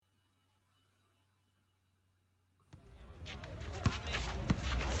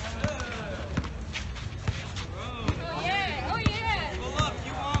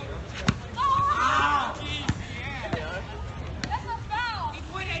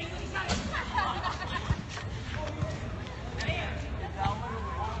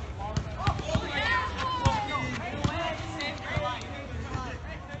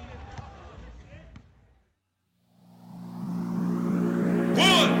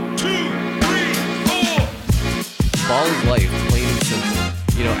Ball is life, plain and simple.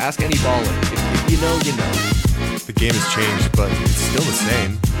 You know, ask any baller. If you know, you know. The game has changed, but it's still the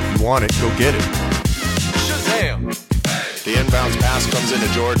same. You want it, go get it. Shazam! The inbounds pass comes into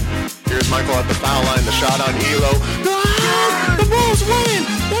Jordan. Here's Michael at the foul line. The shot on Elo. Ah, the Bulls win!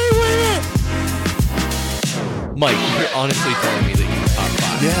 They win it! Mike, you're honestly telling me that he's top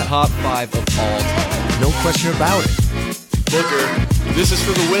 5. Yeah. Top 5 of all time. No question about it. Booker, this is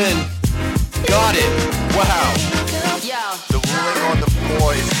for the win. Got it! Wow! The ruling on the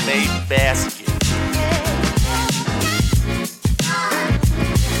floor is made basket.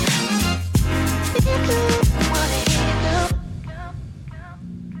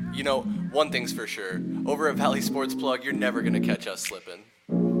 You know, one thing's for sure. Over at Valley Sports Plug, you're never gonna catch us slipping.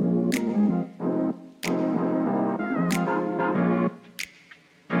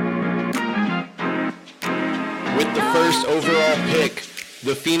 With the first overall pick,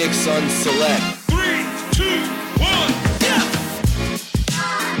 the Phoenix Suns select 3, 2, 1, yeah!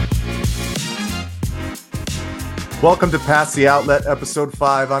 Welcome to Pass the Outlet, episode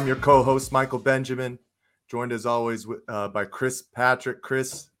 5. I'm your co-host, Michael Benjamin, joined as always by Chris Patrick.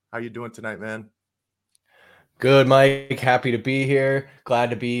 Chris, how you doing tonight, man? Good, Mike. Happy to be here. Glad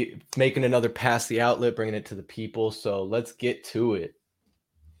to be making another Pass the Outlet, bringing it to the people. So let's get to it.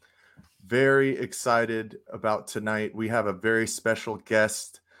 Very excited about tonight. We have a very special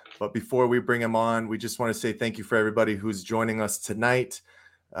guest, but before we bring him on, we just want to say thank you for everybody who's joining us tonight.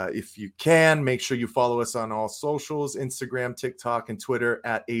 If you can, make sure you follow us on all socials, Instagram, TikTok, and Twitter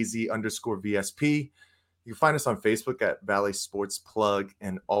at AZ_VSP. You can find us on Facebook at Valley Sports Plug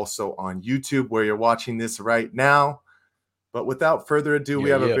and also on YouTube where you're watching this right now. But without further ado, we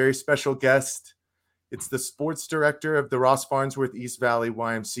have a very special guest. It's the sports director of the Ross Farnsworth East Valley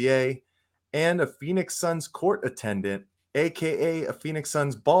YMCA and a Phoenix Suns court attendant, a.k.a. a Phoenix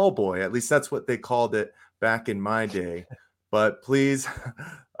Suns ball boy. At least that's what they called it back in my day. But please,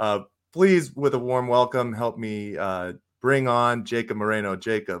 with a warm welcome, help me bring on Jacob Moreno.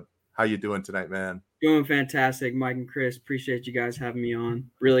 Jacob, how you doing tonight, man? Doing fantastic, Mike and Chris. Appreciate you guys having me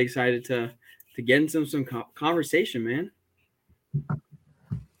on. Really excited to get into some conversation, man.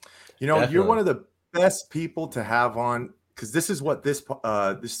 You know, Definitely. You're one of the best people to have on because this is what this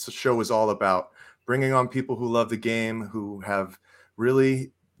show is all about. Bringing on people who love the game, who have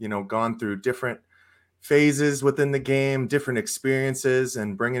really, gone through different phases within the game, different experiences,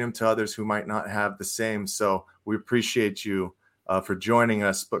 and bringing them to others who might not have the same. So we appreciate you for joining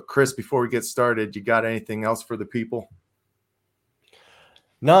us. But Chris, before we get started, you got anything else for the people?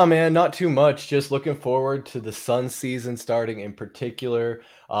 No, man, not too much. Just looking forward to the Suns season starting in particular.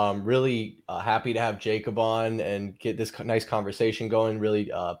 Really happy to have Jacob on and get this nice conversation going.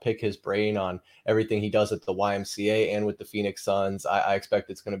 Really pick his brain on everything he does at the YMCA and with the Phoenix Suns. I expect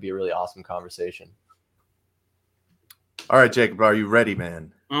it's going to be a really awesome conversation. All right, Jacob, are you ready,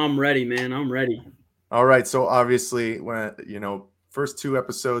 man? I'm ready, man. I'm ready. All right. So obviously, when first 2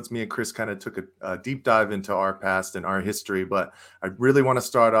 episodes, me and Chris kind of took a deep dive into our past and our history. But I really want to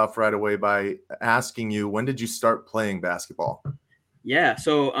start off right away by asking you, when did you start playing basketball? Yeah.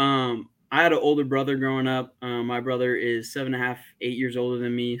 So I had an older brother growing up. My brother is 7.5, 8 years older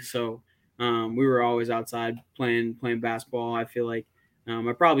than me. So we were always outside playing basketball. I feel like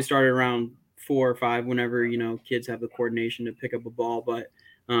I probably started around 4 or 5 whenever, kids have the coordination to pick up a ball. But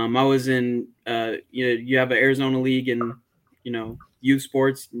I was in, you have an Arizona league and, youth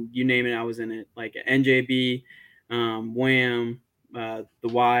sports, you name it, I was in it. Like NJB, WHAM, the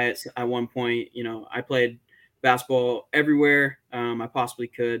Y at one point. I played basketball everywhere I possibly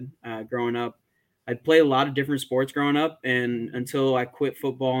could growing up. I played a lot of different sports growing up, and until I quit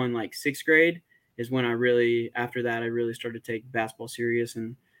football in like 6th grade is when I really started to take basketball serious,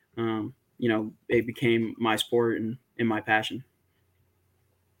 and it became my sport and my passion.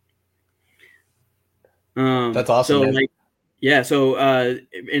 That's awesome. So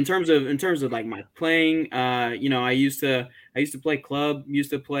in terms of like my playing, I used to play club, used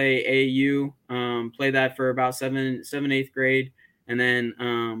to play AAU, play that for about 7th, 8th grade. And then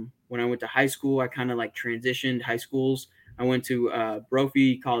when I went to high school, I kind of like transitioned high schools. I went to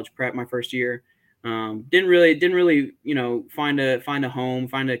Brophy College Prep my first year. Didn't really, find a home,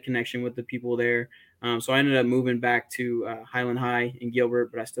 find a connection with the people there. So I ended up moving back to Highland High in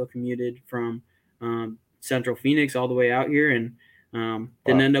Gilbert, but I still commuted from Central Phoenix all the way out here, and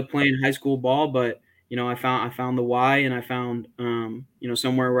didn't end up playing high school ball, but I found the Y, and I found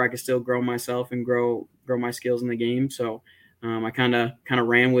somewhere where I could still grow myself and grow my skills in the game. So I kind of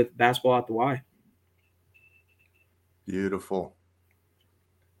ran with basketball at the Y. Beautiful.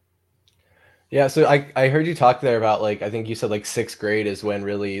 Yeah, so I heard you talk there about like I think you said like sixth grade is when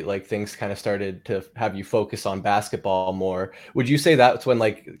really like things kind of started to have you focus on basketball more. Would you say that's when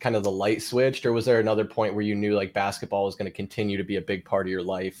like kind of the light switched, or was there another point where you knew like basketball was going to continue to be a big part of your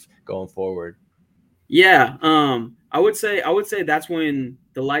life going forward? Yeah, I would say that's when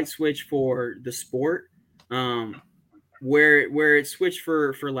the light switch for the sport, um, where it switched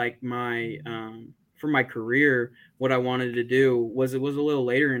for like my for my career. What I wanted to do was it was a little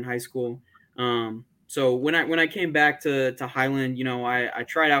later in high school. So when I came back to Highland, I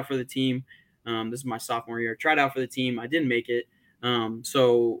tried out for the team. This is my sophomore year. Tried out for the team. I didn't make it.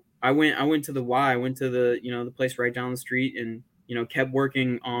 So I went to the Y. I went to the place right down the street, and kept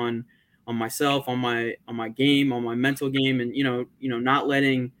working on myself, on my game, on my mental game, and not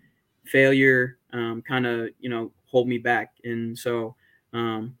letting failure kind of hold me back. And so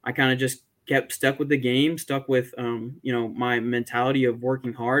I kind of just kept stuck with the game, stuck with my mentality of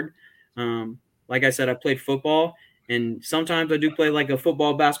working hard. Like I said, I played football, and sometimes I do play like a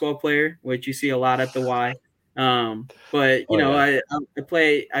football basketball player, which you see a lot at the Y. But Oh yeah.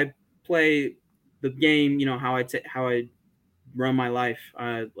 I play the game, how I run my life,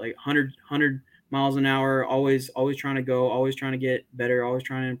 like 100 miles an hour, always trying to go, always trying to get better, always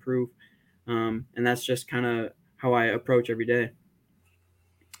trying to improve. And that's just kind of how I approach every day.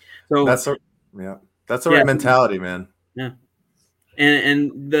 So That's a, yeah, that's the yeah, right mentality, man. yeah.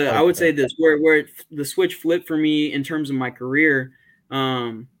 And I would Okay. say this where the switch flipped for me in terms of my career.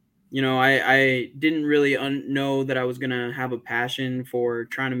 I didn't really know that I was gonna have a passion for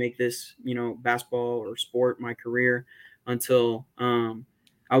trying to make this basketball or sport my career until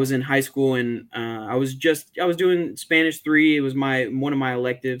I was in high school, and I was doing Spanish 3. It was one of my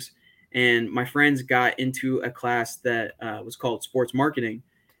electives, and my friends got into a class that was called sports marketing.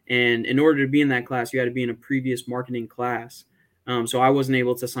 And in order to be in that class, you had to be in a previous marketing class. So I wasn't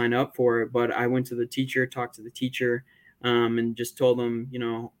able to sign up for it, but I went to the teacher, talked to the teacher, and just told them,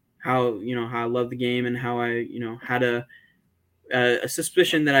 how I love the game, and how I, had a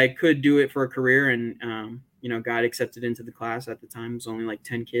suspicion that I could do it for a career, and got accepted into the class. At the time, it was only like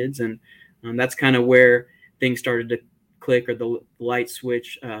 10 kids, and that's kind of where things started to click, or the light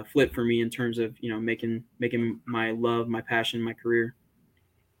switch flip for me in terms of making my love, my passion, my career.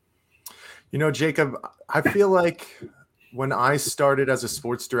 Jacob, I feel like when I started as a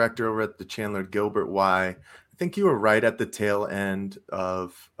sports director over at the Chandler Gilbert Y, I think you were right at the tail end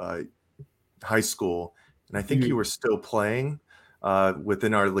of high school, and I think Mhm. you were still playing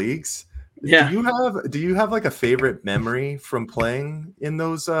within our leagues. Do Yeah. you have like a favorite memory from playing in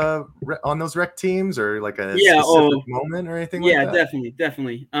those on those rec teams, or like a Yeah. specific Oh, moment or anything like yeah, that?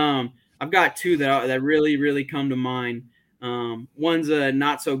 definitely. I've got two that really come to mind. One's a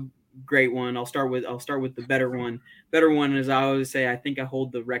not so great one. I'll start with the better one. Better one is, I always say, I think I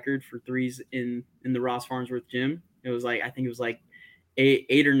hold the record for threes in the Ross Farnsworth gym. I think it was like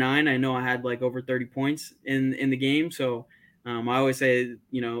eight or nine. I know I had like over 30 points in the game. So I always say,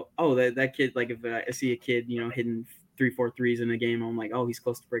 oh, that kid, like if I see a kid, hitting 3-4 threes in a game, I'm like, oh, he's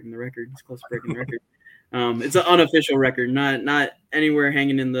close to breaking the record. He's close to breaking the record. It's an unofficial record, not anywhere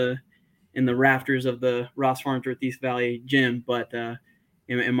hanging in the rafters of the Ross Farnsworth East Valley gym, but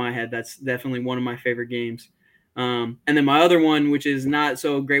in my head, that's definitely one of my favorite games. And then my other one, which is not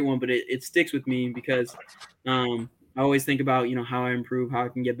so a great one, but it sticks with me because I always think about how I improve, how I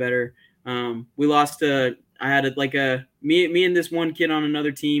can get better. We lost to I had me and this one kid on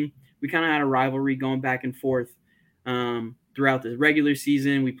another team. We kind of had a rivalry going back and forth. Throughout the regular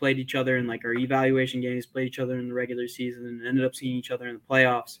season, we played each other in like our evaluation games, played each other in the regular season, and ended up seeing each other in the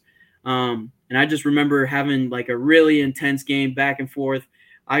playoffs. And I just remember having like a really intense game back and forth.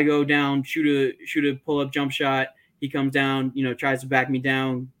 I go down, shoot a pull up jump shot. He comes down, tries to back me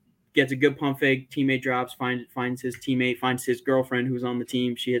down, gets a good pump fake. Teammate drops, finds his teammate, finds his girlfriend who's on the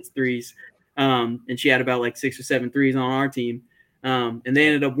team. She hits threes, and she had about like 6 or 7 threes on our team. And they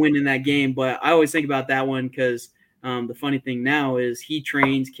ended up winning that game. But I always think about that one because the funny thing now is he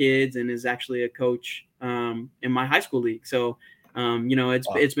trains kids and is actually a coach in my high school league. So,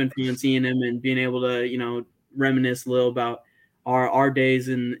 it's been fun seeing him and being able to, reminisce a little about our days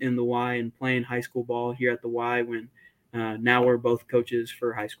in the Y and playing high school ball here at the Y when now we're both coaches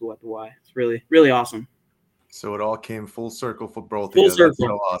for high school at the Y. It's really, really awesome. So it all came full circle for both of Full you. That's so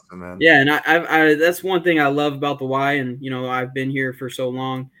circle. awesome, man. Yeah, and I that's one thing I love about the Y, and I've been here for so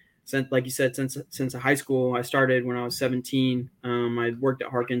long. Since, like you said, since high school, I started when I was 17. I worked at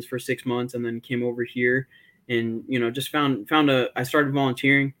Harkins for 6 months, and then came over here, and just I started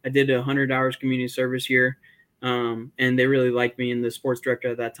volunteering. I did 100 hours community service here, and they really liked me, and the sports director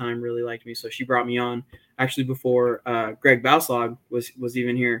at that time really liked me, so she brought me on actually before Greg Bauslag was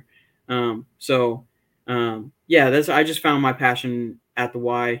even here. I just found my passion at the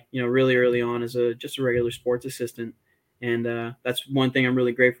Y, really early on as just a regular sports assistant. And that's one thing I'm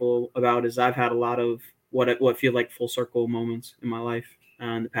really grateful about is I've had a lot of what feel like full circle moments in my life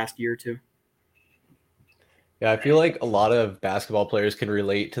in the past year or two. Yeah, I feel like a lot of basketball players can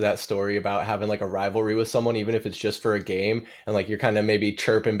relate to that story about having like a rivalry with someone, even if it's just for a game, and like you're kind of maybe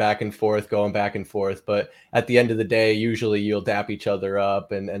chirping back and forth, going back and forth. But at the end of the day, usually you'll dap each other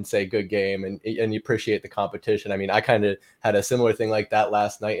up and say good game and you appreciate the competition. I mean, I kind of had a similar thing like that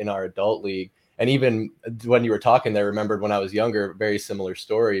last night in our adult league. And even when you were talking there, remembered when I was younger, very similar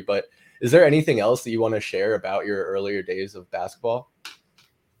story. But is there anything else that you want to share about your earlier days of basketball?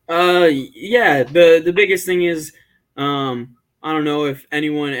 Yeah, the biggest thing is, I don't know if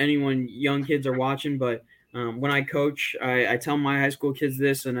anyone young kids are watching, but when I coach, I tell my high school kids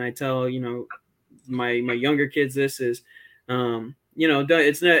this, and I tell my younger kids this is, you're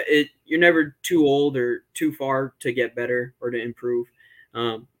never too old or too far to get better or to improve.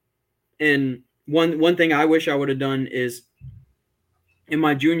 And one thing I wish I would have done is in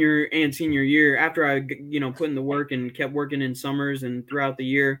my junior and senior year, after I put in the work and kept working in summers and throughout the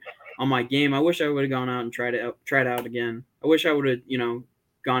year on my game, I wish I would have gone out and tried it out again. I wish I would have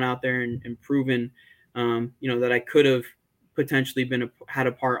gone out there and proven that I could have potentially had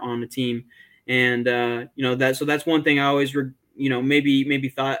a part on the team. And that's one thing I always maybe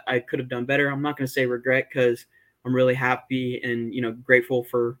thought I could have done better. I'm not going to say regret, because I'm really happy and grateful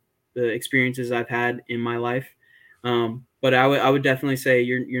for the experiences I've had in my life. But I would definitely say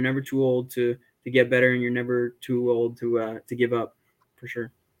you're never too old to get better, and you're never too old to give up, for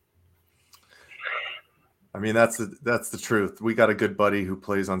sure. I mean, that's the truth. We got a good buddy who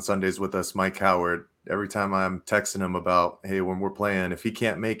plays on Sundays with us, Mike Howard. Every time I'm texting him about, hey, when we're playing, if he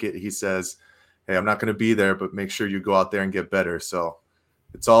can't make it, he says, hey, I'm not going to be there, but make sure you go out there and get better. So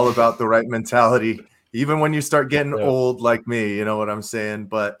it's all about the right mentality, even when you start getting old like me, you know what I'm saying?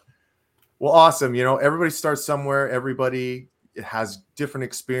 But well, awesome. Everybody starts somewhere. Everybody has different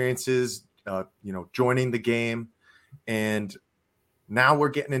experiences, joining the game. And now we're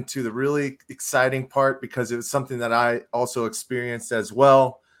getting into the really exciting part, because it was something that I also experienced as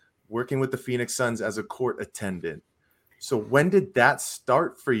well, working with the Phoenix Suns as a court attendant. So when did that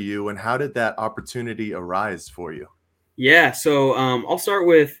start for you, and how did that opportunity arise for you? Yeah. So I'll start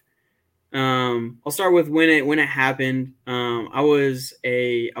with when it happened. I was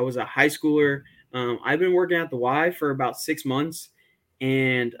a high schooler. I've been working at the Y for about 6 months,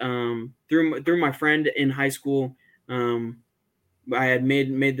 and through my friend in high school, I had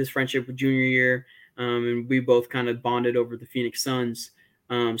made this friendship with junior year, and we both kind of bonded over the Phoenix Suns.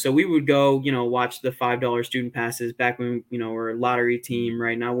 So we would go, watch the $5 student passes back when, we're a lottery team,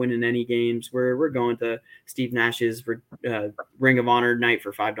 right? Not winning any games. We're going to Steve Nash's Ring of Honor night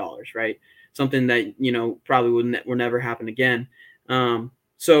for $5, right? Something that, probably will never happen again.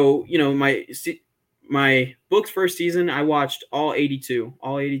 So, my book's first season, I watched all 82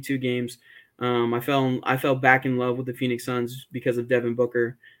 games. I fell back in love with the Phoenix Suns because of Devin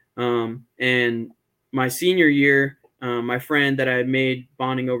Booker. And my senior year, my friend that I had made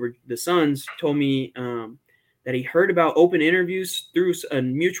bonding over the Suns told me that he heard about open interviews through a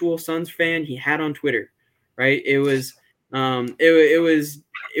mutual Suns fan he had on Twitter. Right? It was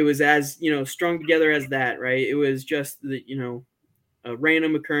it was as strung together as that. Right? It was just a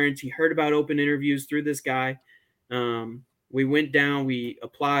random occurrence. He heard about open interviews through this guy. We went down. We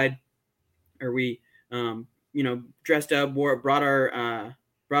applied. Or we dressed up, brought our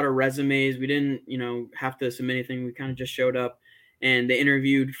resumes. We didn't have to submit anything. We kind of just showed up, and they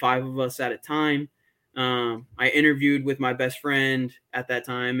interviewed 5 of us at a time. I interviewed with my best friend at that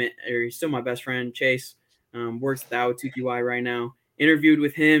time, or he's still my best friend, Chase. Works at the 2QY right now. Interviewed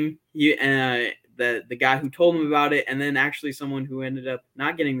with him, the guy who told him about it, and then actually someone who ended up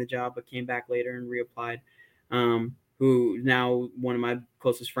not getting the job but came back later and reapplied, who now one of my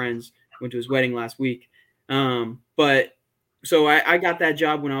closest friends. Went to his wedding last week. But so I got that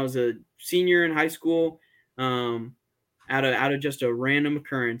job when I was a senior in high school, out of just a random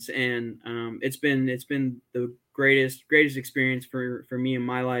occurrence. And it's been the greatest experience for me in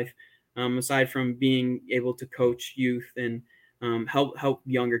my life, aside from being able to coach youth and help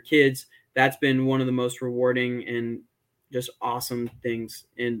younger kids. That's been one of the most rewarding and just awesome things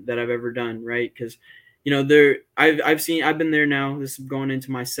that I've ever done. Right. Because I've been there now. This is going into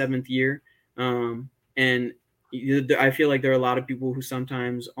my 7th year. And I feel like there are a lot of people who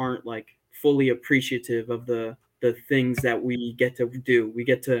sometimes aren't like fully appreciative of the things that we get to do. We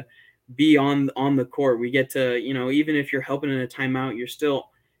get to be on the court. We get to, even if you're helping in a timeout, you're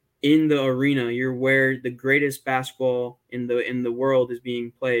still in the arena. You're where the greatest basketball in the world is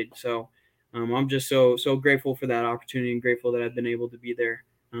being played. So I'm just so grateful for that opportunity and grateful that I've been able to be there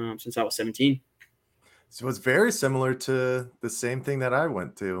since I was 17. So it's very similar to the same thing that I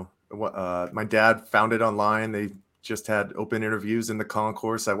went to. My dad found it online. They just had open interviews in the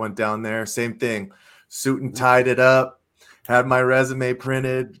concourse. I went down there, same thing, suit and tied it up, had my resume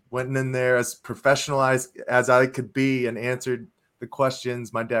printed, went in there as professional as I could be and answered the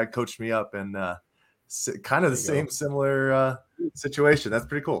questions. My dad coached me up, and kind of the same similar situation. That's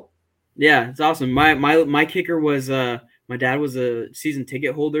pretty cool. Yeah, it's awesome. My kicker was my dad was a season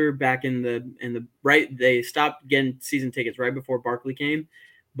ticket holder back in the right. They stopped getting season tickets right before Barkley came,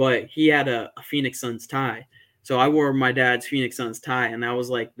 but he had a Phoenix Suns tie. So I wore my dad's Phoenix Suns tie, and that was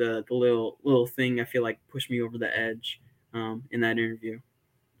like the little thing I feel like pushed me over the edge in that interview.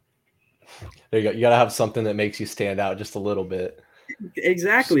 There you go. You got to have something that makes you stand out just a little bit.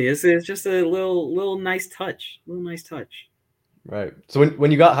 Exactly. It's just a little nice touch. Right. So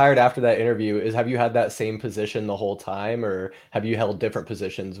when you got hired after that interview, have you had that same position the whole time, or have you held different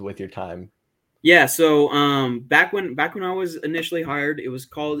positions with your time? Yeah. So back when I was initially hired, it was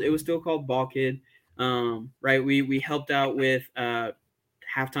still called Ball Kid. Right. We helped out with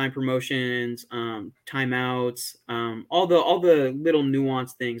halftime promotions, timeouts, all the little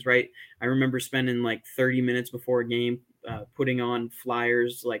nuanced things. Right. I remember spending like 30 minutes before a game putting on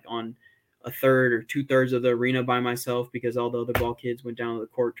flyers like on a third or 2/3 of the arena by myself, because all the other Ball Kids went down to the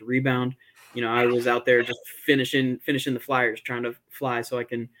court to rebound. I was out there just finishing the flyers, trying to fly so I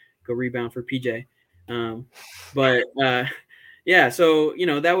can go rebound for PJ. Yeah, so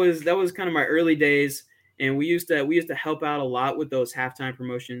that was kind of my early days, and we used to help out a lot with those halftime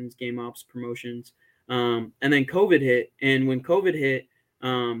promotions, game ops promotions. And then COVID hit, and when COVID hit,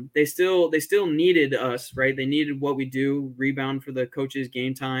 they still needed us, right? They needed what we do, rebound for the coaches,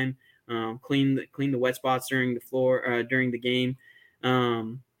 game time, clean the wet spots during the game.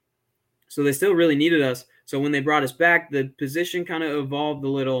 So they still really needed us. So when they brought us back, the position kind of evolved a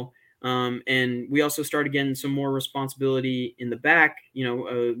little. And we also started getting some more responsibility in the back,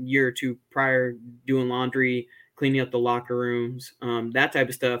 a year or two prior, doing laundry, cleaning up the locker rooms, that type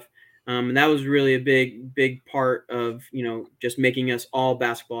of stuff. And that was really a big part of, just making us all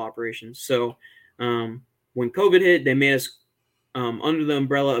basketball operations. So when COVID hit, they made us under the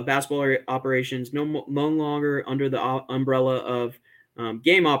umbrella of basketball operations, no longer under the umbrella of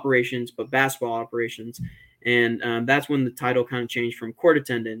game operations, but basketball operations. And that's when the title kind of changed from court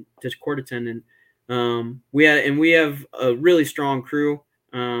attendant to court attendant. We have a really strong crew.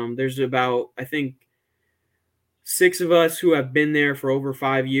 There's about, I think, 6 of us who have been there for over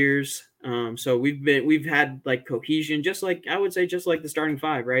 5 years. So we've had like cohesion, just like I would say, just like the starting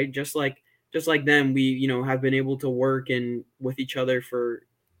five, right? Just like them, we have been able to work and with each other for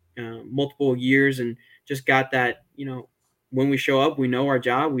multiple years, and just got that, when we show up, we know our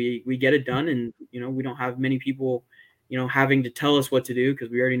job, we get it done, and we don't have many people having to tell us what to do, because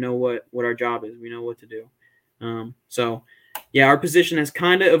we already know what our job is. We know what to do. So yeah, our position has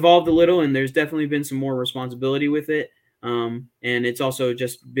kind of evolved a little, and there's definitely been some more responsibility with it, and it's also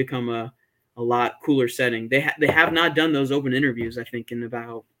just become a lot cooler setting. They have not done those open interviews, I think, in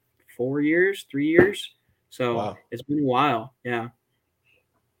about 3 years. So wow. It's been a while. Yeah.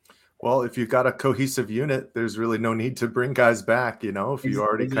 Well, if you've got a cohesive unit, there's really no need to bring guys back, if you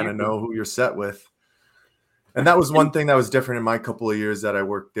already kind of know who you're set with. And that was one thing that was different in my couple of years that I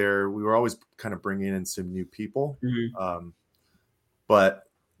worked there. We were always kind of bringing in some new people, but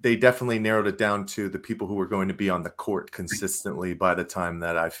they definitely narrowed it down to the people who were going to be on the court consistently by the time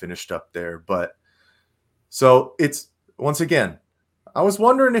that I finished up there. But so it's, once again, I was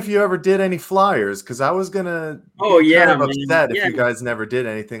wondering if you ever did any flyers, because I was gonna kind of upset if you guys never did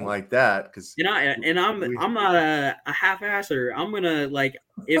anything like that. Because I'm not a half-asser. I'm gonna, like,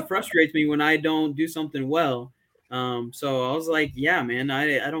 it frustrates me when I don't do something well. So I was like, yeah, man,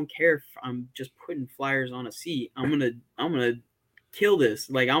 I don't care if I'm just putting flyers on a seat. I'm gonna kill this.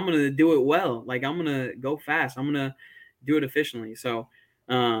 Like, I'm gonna do it well. Like, I'm gonna go fast. I'm gonna do it efficiently. So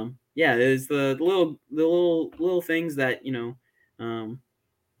yeah, there's the little things that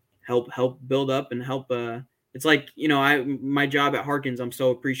help build up and help. It's like, my job at Harkins, I'm so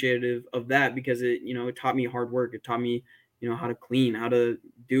appreciative of that, because it taught me hard work. It taught me how to clean, how to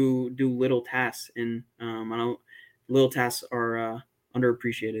do little tasks, and little tasks are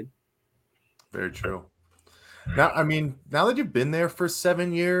underappreciated. Very true. Now that you've been there for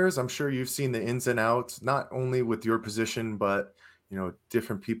 7 years, I'm sure you've seen the ins and outs, not only with your position, but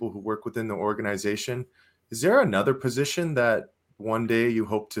different people who work within the organization. Is there another position that one day you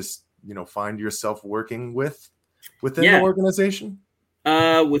hope to find yourself working within the organization?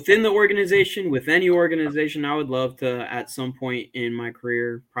 Within the organization, with any organization, I would love to, at some point in my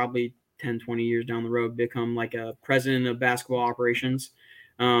career, probably 10, 20 years down the road, become like a president of basketball operations.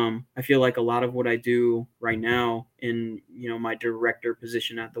 I feel like a lot of what I do right now in, my director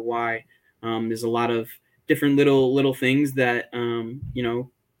position at the Y, there's a lot of different little things that,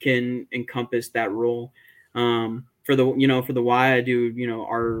 can encompass that role. For the Y, I do,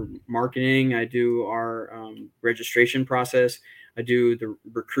 our marketing, I do our registration process. I do the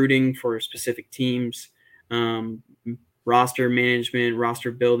recruiting for specific teams, roster management,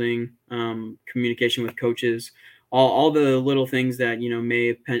 roster building, communication with coaches, all the little things that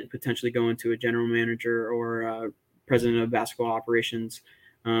may potentially go into a general manager or president of basketball operations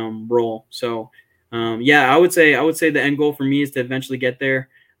role. So, I would say the end goal for me is to eventually get there.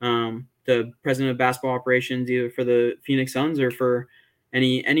 The president of basketball operations, either for the Phoenix Suns or for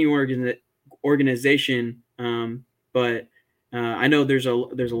any organization, but I know there's a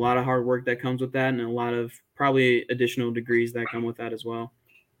lot of hard work that comes with that, and a lot of probably additional degrees that come with that as well.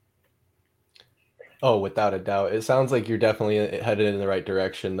 Oh, without a doubt. It sounds like you're definitely headed in the right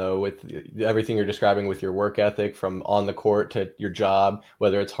direction, though, with everything you're describing with your work ethic from on the court to your job,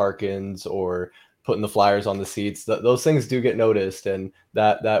 whether it's Harkins or putting the flyers on the seats. Those things do get noticed, and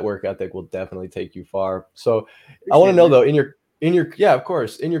that work ethic will definitely take you far. So I want to know, though, in your yeah, of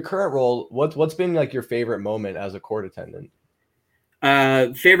course, in your current role, what's been like your favorite moment as a court attendant?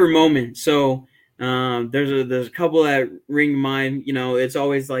 Favorite moment. So there's a couple that ring to mind. It's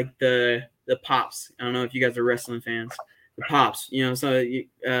always like the pops. I don't know if you guys are wrestling fans. The pops. So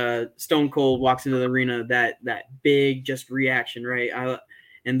Stone Cold walks into the arena. That big just reaction, right?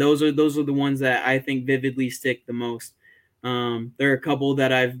 And those are the ones that I think vividly stick the most. There are a couple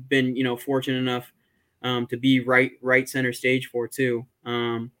that I've been fortunate enough to be right center stage for too.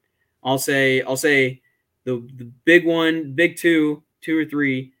 I'll say the big one, big two or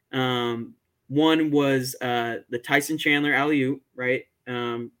three. One was the Tyson Chandler alley-oop, right?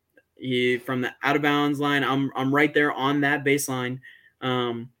 He from the out of bounds line. I'm right there on that baseline.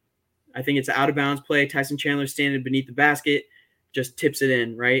 I think it's an out of bounds play. Tyson Chandler standing beneath the basket, just tips it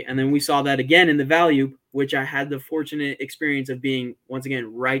in, right? And then we saw that again in the value, which I had the fortunate experience of being once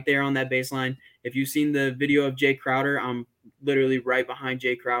again right there on that baseline. If you've seen the video of Jay Crowder, I'm literally right behind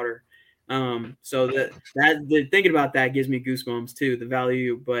Jay Crowder. So thinking about that gives me goosebumps too, the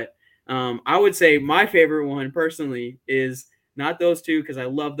value. But I would say my favorite one personally is not those two, because I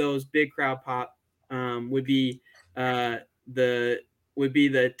love those big crowd pop. Would be the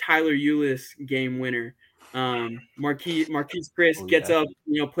Tyler Eulis game winner. Marquise Chris gets up,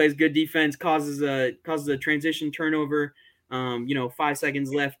 plays good defense, causes a transition turnover. 5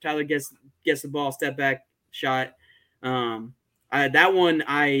 seconds left. Tyler gets the ball, step back shot. That one,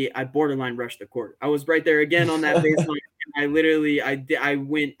 I borderline rushed the court. I was right there again on that baseline. I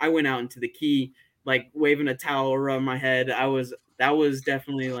went out into the key, like waving a towel around my head. That was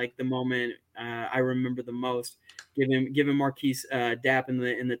definitely like the moment I remember the most. Giving Marquise dap in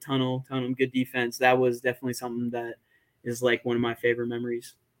the tunnel, telling him good defense. That was definitely something that is like one of my favorite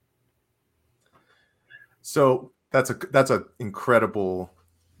memories. So that's a incredible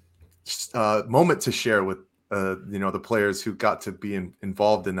moment to share with the players who got to be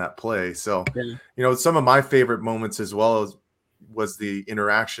involved in that play. So some of my favorite moments as well was the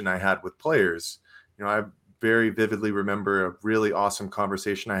interaction I had with players. I very vividly remember a really awesome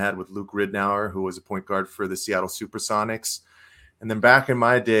conversation I had with Luke Ridnour, who was a point guard for the Seattle Supersonics. And then back in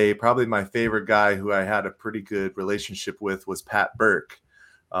my day, probably my favorite guy who I had a pretty good relationship with was Pat Burke,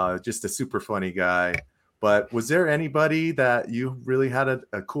 just a super funny guy. But was there anybody that you really had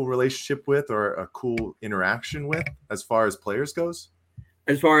a cool relationship with or a cool interaction with as far as players goes?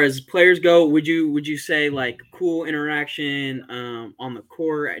 As far as players go, would you say like cool interaction on the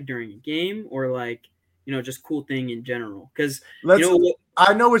court during a game, or like just cool thing in general? Because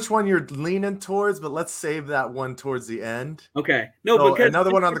I know which one you're leaning towards, but let's save that one towards the end. Okay, because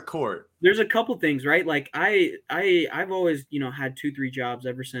another one on the court. There's a couple things, right? Like I've always had 2-3 jobs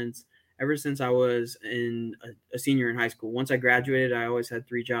ever since I was a senior in high school. Once I graduated, I always had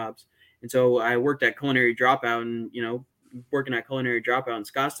 3 jobs, and so I worked at Culinary Dropout, and working at Culinary Dropout in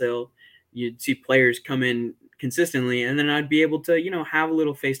Scottsdale, you'd see players come in consistently, and then I'd be able to have a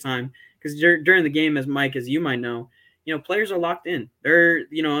little FaceTime, because during the game, as Mike, as you might know, players are locked in. They're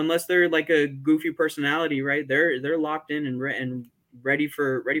unless they're like a goofy personality, right? They're locked in and ready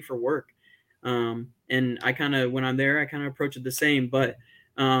for work. And I kind of, when I'm there, I kind of approach it the same. But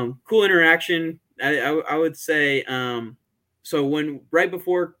cool interaction, I would say. So when right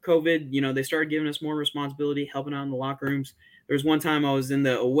before COVID, they started giving us more responsibility, helping out in the locker rooms. There was one time I was in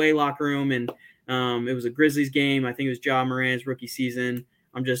the away locker room, and It was a Grizzlies game. I think it was Ja Morant's rookie season.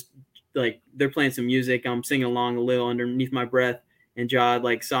 I'm just like, they're playing some music. I'm singing along a little underneath my breath. And Ja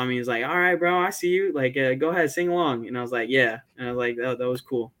like saw me. He was like, "All right, bro, I see you. Like, go ahead, sing along." And I was like, "Yeah." And I was like, "Oh, that was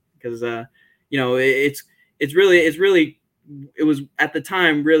cool." Because it's really it was at the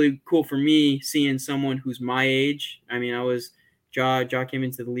time really cool for me seeing someone who's my age. I mean, Ja came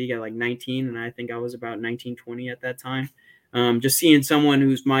into the league at like 19, and I think I was about 19, 20 at that time. Just seeing someone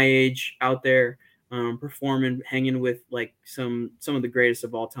who's my age out there performing, hanging with like some of the greatest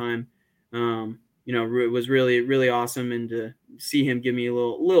of all time. It was really, really awesome. And to see him give me a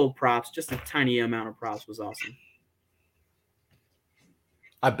little props, just a tiny amount of props, was awesome.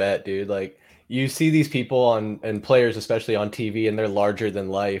 I bet, dude. Like, you see these people and players, especially on TV, and they're larger than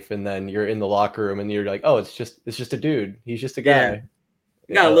life. And then you're in the locker room and you're like, oh, it's just a dude. He's just a guy.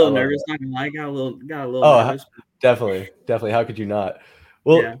 Yeah. Got a little nervous. Not gonna lie, got a little nervous. Definitely. How could you not?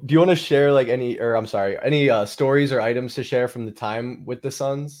 Well, Yeah. Do you want to share like any stories or items to share from the time with the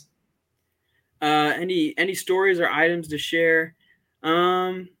Suns? Any stories or items to share?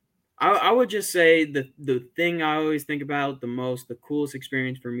 I would just say the thing I always think about the most, the coolest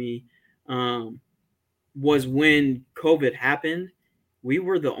experience for me, was when COVID happened. We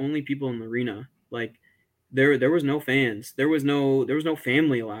were the only people in the arena. Like, there was no fans. There was no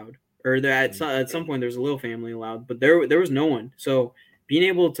family allowed. Or at some point there was a little family allowed, but there was no one. So being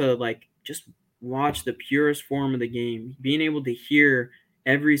able to like just watch the purest form of the game, being able to hear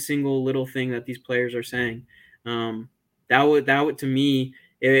every single little thing that these players are saying, that would to me,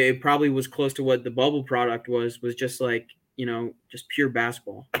 it probably was close to what the bubble product was just like, just pure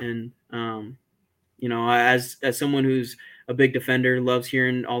basketball. And as someone who's a big defender, loves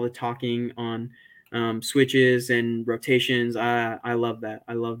hearing all the talking on switches and rotations. I love that.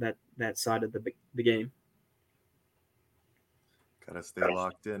 I love that side of the game. Gotta stay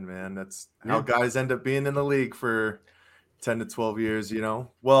locked in, man. That's how guys end up being in the league for 10 to 12 years,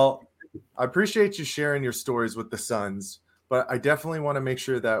 Well, I appreciate you sharing your stories with the Suns, but I definitely want to make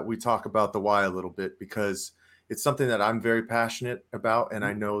sure that we talk about the why a little bit, because it's something that I'm very passionate about, and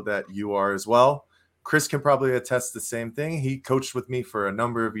I know that you are as well. Chris can probably attest the same thing. He coached with me for a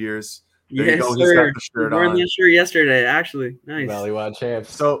number of years. There you go. He's got the shirt on. That shirt yesterday, actually. Nice. Valley Wild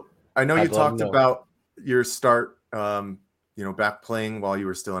champs. So I know you talked about your start, back playing while you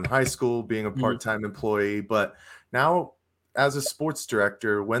were still in high school, being a part-time employee. But now, as a sports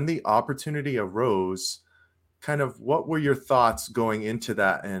director, when the opportunity arose, kind of what were your thoughts going into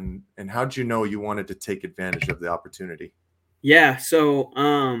that, and how did you know you wanted to take advantage of the opportunity? Yeah. So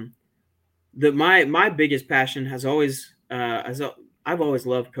my biggest passion has always I've always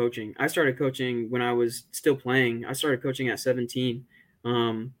loved coaching. I started coaching when I was still playing. I started coaching at 17.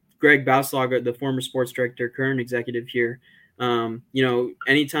 Greg Bauslager, the former sports director, current executive here,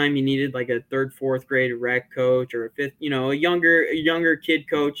 anytime you needed like a third, fourth grade rec coach or a fifth, a younger kid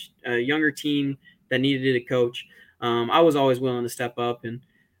coach, a younger team that needed a coach, I was always willing to step up. And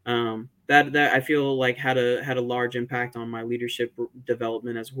that I feel like had a large impact on my leadership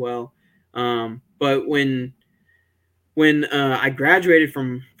development as well. But when I graduated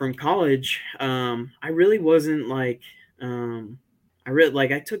from college, I really wasn't like,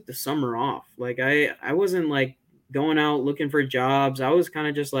 I took the summer off. Like I wasn't like going out looking for jobs. I was kind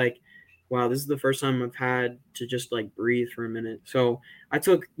of just like, wow, this is the first time I've had to just like breathe for a minute. So I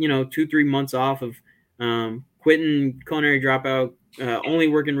took, 2-3 months off of quitting Culinary Dropout, only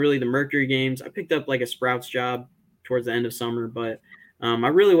working really the Mercury games. I picked up like a Sprouts job towards the end of summer, but I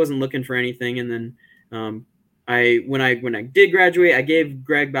really wasn't looking for anything. And then when I did graduate, I gave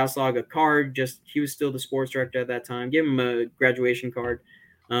Greg Bauslag a card. He was still the sports director at that time. Gave him a graduation card,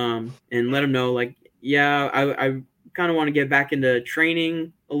 and let him know, like, yeah, I kind of want to get back into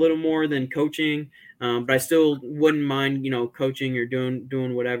training a little more than coaching, but I still wouldn't mind, coaching or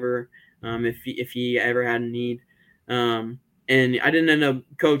doing whatever if he ever had a need. And I didn't end up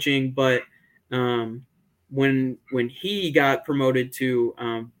coaching, but when he got promoted to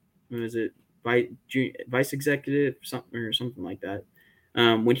what was it? Vice executive something like that.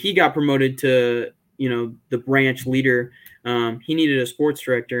 When he got promoted to the branch leader, he needed a sports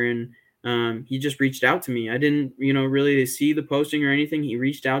director, and he just reached out to me. I didn't really see the posting or anything. He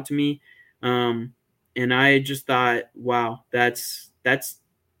reached out to me, and I just thought, wow, that's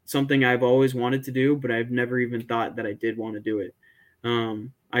something I've always wanted to do, but I've never even thought that I did want to do it.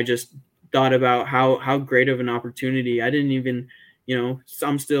 I just thought about how great of an opportunity. I didn't even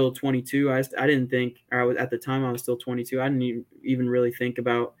I'm still 22. I didn't think, at the time I was still 22. I didn't even really think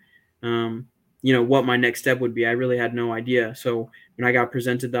about, what my next step would be. I really had no idea. So when I got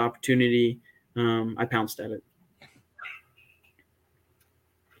presented the opportunity, I pounced at it.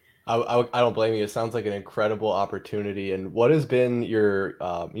 I don't blame you. It sounds like an incredible opportunity. And what has been your,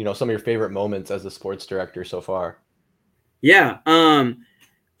 some of your favorite moments as a sports director so far? Yeah.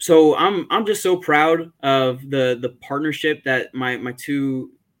 So I'm just so proud of the partnership that my two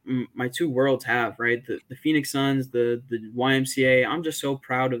worlds have, right? The Phoenix Suns, the YMCA. I'm just so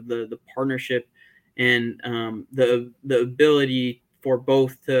proud of the partnership and the ability for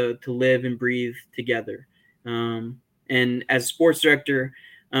both to live and breathe together. And as sports director,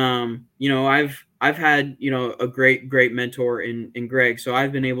 I've had a great mentor in Greg, so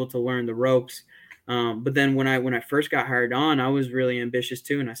I've been able to learn the ropes. But then when I first got hired on, I was really ambitious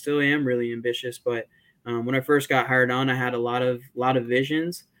too, and I still am really ambitious. But when I first got hired on, I had a lot of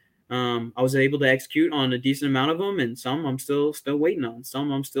visions. I was able to execute on a decent amount of them, and some I'm still waiting on.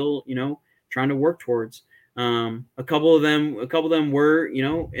 Some I'm still trying to work towards. A couple of them were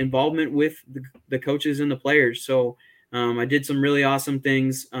involvement with the coaches and the players. So I did some really awesome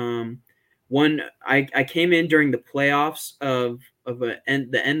things. One, I came in during the playoffs the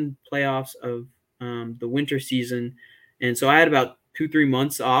end playoffs of the winter season, and so I had about 2-3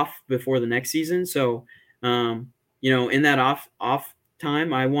 months off before the next season. So in that off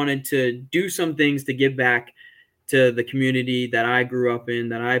time, I wanted to do some things to give back to the community that I grew up in,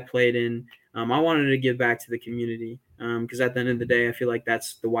 that I played in. I wanted to give back to the community because at the end of the day, I feel like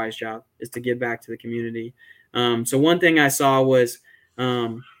that's the wise job, is to give back to the community. So one thing I saw was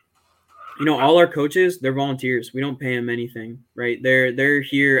all our coaches, they're volunteers. We don't pay them anything, right? They're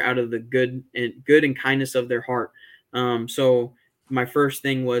here out of the good and kindness of their heart. So my first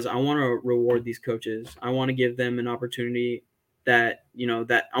thing was, I want to reward these coaches. I want to give them an opportunity that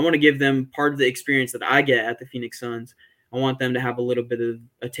I want to give them part of the experience that I get at the Phoenix Suns. I want them to have a little bit of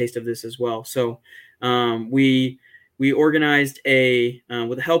a taste of this as well. So we organized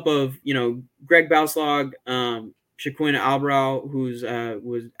with the help of Greg Bauslog, Shaquina Albrow, who's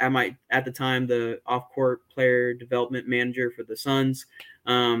was at the time the off-court player development manager for the Suns.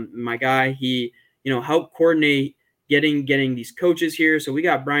 My guy, he helped coordinate getting these coaches here. So we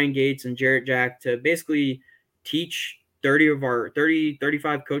got Brian Gates and Jarrett Jack to basically teach 30 of our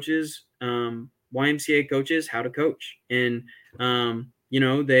 35 coaches, YMCA coaches, how to coach. And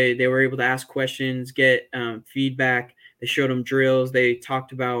they were able to ask questions, get feedback. They showed them drills. They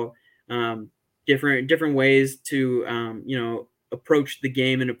talked about different ways to approach the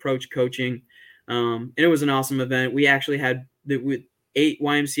game and approach coaching. And it was an awesome event. We actually had with 8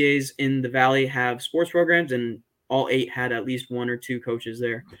 YMCAs in the Valley have sports programs, and all 8 had at least 1 or 2 coaches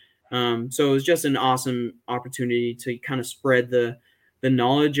there. So it was just an awesome opportunity to kind of spread the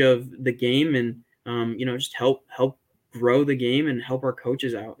knowledge of the game and just help grow the game and help our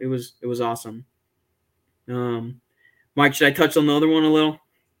coaches out. It was awesome. Mike, should I touch on the other one a little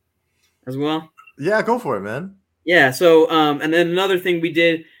as well? Yeah, go for it, man. Yeah. So, and then another thing we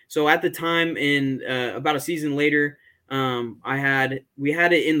did. So at the time, in about a season later, we had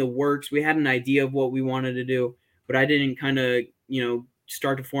it in the works. We had an idea of what we wanted to do, but I didn't kind of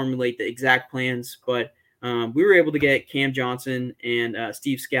start to formulate the exact plans. But we were able to get Cam Johnson and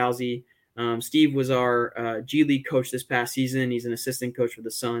Steve Scalzi. Steve was our G League coach this past season. He's an assistant coach for the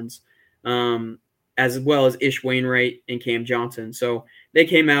Suns, as well as Ish Wainwright and Cam Johnson. So they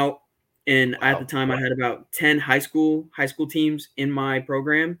came out. And at the time, I had about 10 high school teams in my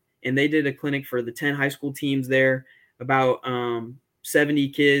program, and they did a clinic for the 10 high school teams there, about 70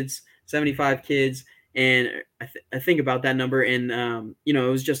 kids, 75 kids. And I think about that number, and, it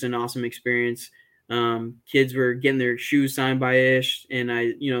was just an awesome experience. Kids were getting their shoes signed by Ish, and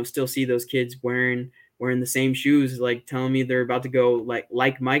I, still see those kids wearing the same shoes, like telling me they're about to go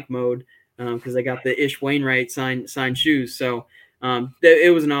like Mike mode because they got the Ish Wainwright signed shoes. So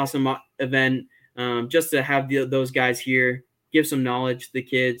it was an awesome event just to have those guys here, give some knowledge to the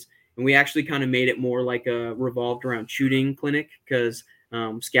kids. And we actually kind of made it more like a revolved around shooting clinic, because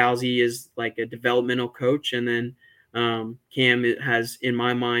Scalzi is like a developmental coach. And then Cam has, in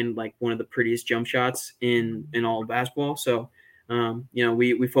my mind, like one of the prettiest jump shots in all of basketball. So,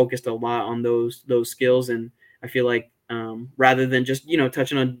 we focused a lot on those skills. And I feel like rather than just,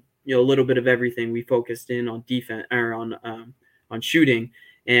 touching on, a little bit of everything, we focused in on defense or on shooting.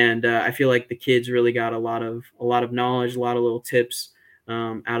 And I feel like the kids really got a lot of knowledge, a lot of little tips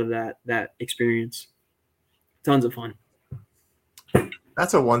out of that experience. Tons of fun.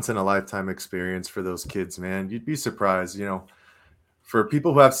 That's a once in a lifetime experience for those kids, man. You'd be surprised, for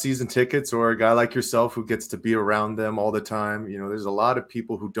people who have season tickets, or a guy like yourself who gets to be around them all the time. There's a lot of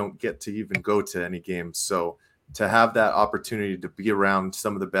people who don't get to even go to any games. So to have that opportunity to be around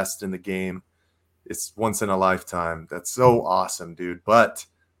some of the best in the game, it's once in a lifetime. That's so awesome, dude. But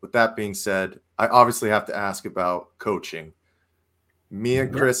with that being said, I obviously have to ask about coaching. Me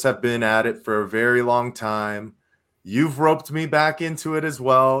and Chris have been at it for a very long time. You've roped me back into it as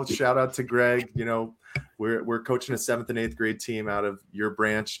well. Shout out to Greg. You know, we're coaching a 7th and 8th grade team out of your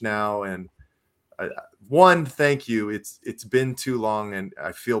branch now, and thank you. It's been too long, and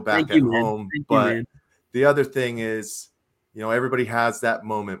I feel back Thank you, at man. home. Thank you, But man. the other thing is, you know, everybody has that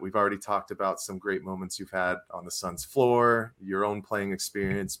moment. We've already talked about some great moments you've had on the Suns floor, your own playing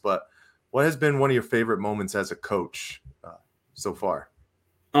experience. But what has been one of your favorite moments as a coach so far?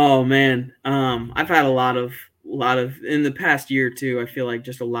 Oh man, I've had a lot of in the past year too. I feel like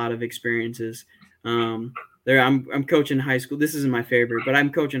just a lot of experiences. I'm coaching high school. This isn't my favorite, but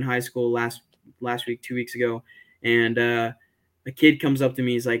I'm coaching high school last week, 2 weeks ago, and a kid comes up to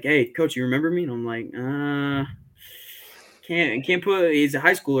me. He's like, "Hey, coach, you remember me?" And I'm like, can't put. He's a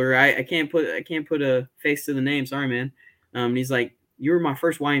high schooler. I can't put a face to the name. Sorry, man. And he's like, "You were my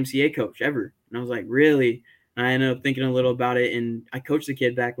first YMCA coach ever," and I was like, "Really?" And I ended up thinking a little about it, and I coached the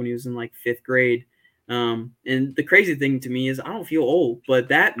kid back when he was in like 5th grade. And the crazy thing to me is I don't feel old, but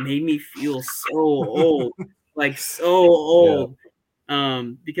that made me feel so old, like so old.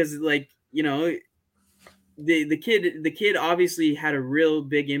 Because like, you know, the kid obviously had a real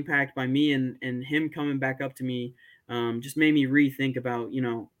big impact by me, and him coming back up to me just made me rethink about, you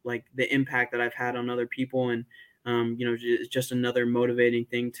know, like the impact that I've had on other people, and you know, it's just another motivating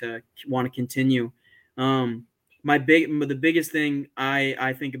thing to want to continue. The biggest thing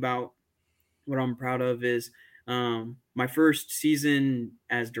I think about, what I'm proud of, is my first season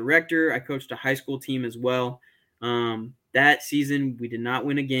as director. I coached a high school team as well. That season, we did not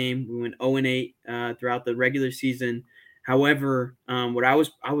win a game. We went 0-8 throughout the regular season. However, what I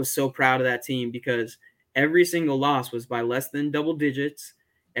was so proud of that team, because every single loss was by less than double digits.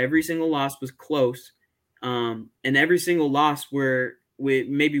 Every single loss was close, and every single loss where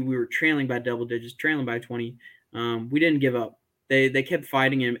we were trailing by double digits, trailing by 20. We didn't give up. They kept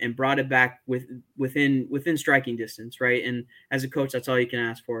fighting and brought it back within striking distance, right? And as a coach, that's all you can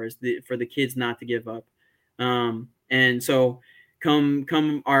ask for, is for the kids not to give up. And so come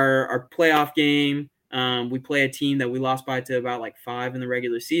our playoff game, we play a team that we lost by to about like 5 in the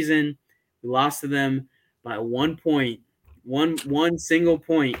regular season. We lost to them by 1 point, one single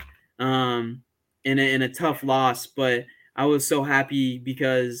point, in a tough loss. But I was so happy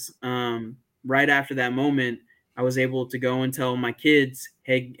because right after that moment, I was able to go and tell my kids,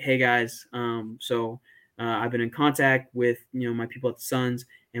 hey guys, I've been in contact with, you know, my people at the Suns,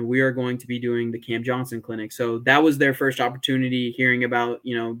 and we are going to be doing the Cam Johnson clinic. So that was their first opportunity hearing about,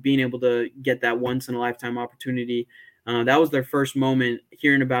 you know, being able to get that once in a lifetime opportunity. That was their first moment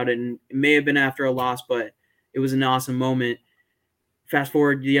hearing about it, and it may have been after a loss, but it was an awesome moment. Fast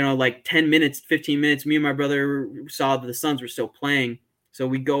forward, you know, like 10 minutes, 15 minutes, me and my brother saw that the Suns were still playing. So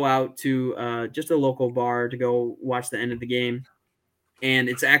we go out to just a local bar to go watch the end of the game. And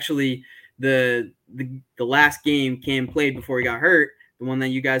it's actually the last game Cam played before he got hurt, the one that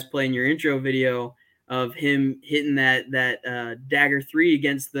you guys play in your intro video, of him hitting that dagger 3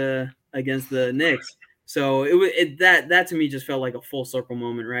 against the Knicks. So that to me just felt like a full circle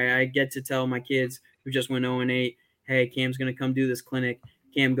moment, right? I get to tell my kids who just went 0-8, hey, Cam's going to come do this clinic.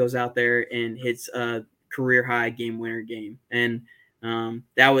 Cam goes out there and hits a career high game winner game. And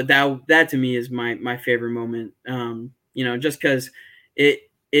that to me is my favorite moment. You know, just because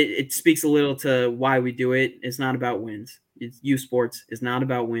it speaks a little to why we do it. It's not about wins. It's youth sports. It's not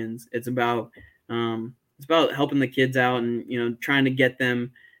about wins. It's about helping the kids out, and, you know, trying to get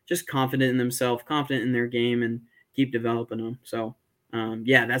them just confident in themselves, confident in their game, and keep developing them. So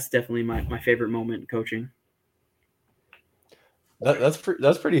yeah, that's definitely my favorite moment in coaching. That's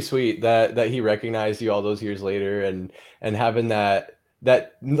pretty sweet that he recognized you all those years later, and having that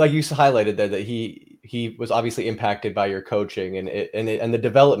like you highlighted that he was obviously impacted by your coaching and the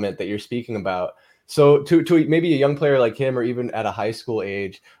development that you're speaking about. So to maybe a young player like him, or even at a high school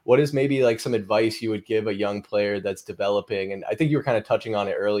age, what is maybe like some advice you would give a young player that's developing? And I think you were kind of touching on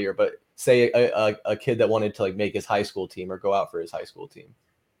it earlier, but say a kid that wanted to like make his high school team or go out for his high school team.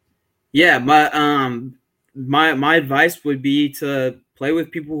 Yeah, my advice would be to play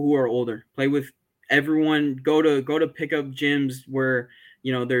with people who are older. Play with everyone. Go to pickup gyms where,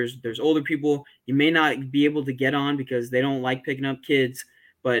 you know, there's older people. You may not be able to get on because they don't like picking up kids,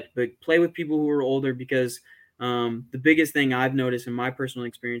 but play with people who are older, because the biggest thing I've noticed in my personal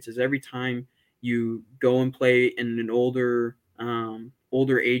experience is every time you go and play in an older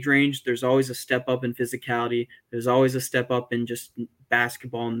age range, there's always a step up in physicality. There's always a step up in just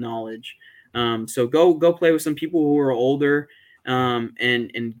basketball knowledge. So go play with some people who are older,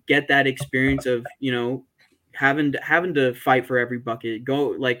 and get that experience of, you know, having to fight for every bucket.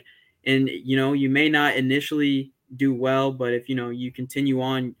 Go like, and, you know, you may not initially do well, but if you continue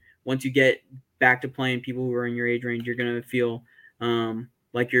on, once you get back to playing people who are in your age range, you're gonna feel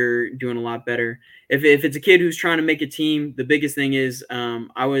like you're doing a lot better. If it's a kid who's trying to make a team, the biggest thing is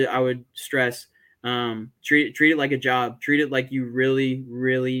I would stress treat it like a job. Treat it like you really,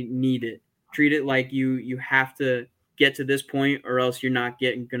 really need it. Treat it like you have to get to this point, or else you're not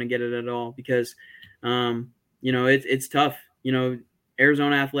gonna get it at all, because it's tough.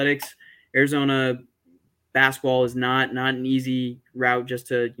 Arizona athletics, Arizona basketball is not an easy route just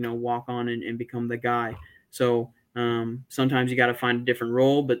to walk on and become the guy. So sometimes you got to find a different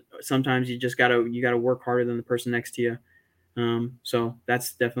role, but sometimes you gotta work harder than the person next to you. So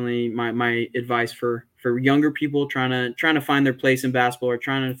that's definitely my advice for younger people trying to find their place in basketball, or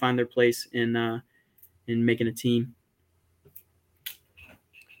trying to find their place in making a team.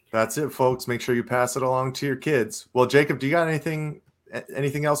 That's it, folks. Make sure you pass it along to your kids. Well, Jacob, do you got anything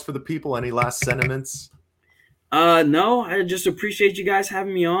else for the people? Any last sentiments? No, I just appreciate you guys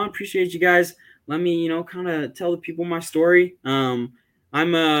having me on. Appreciate you guys letting me, kind of tell the people my story. I'm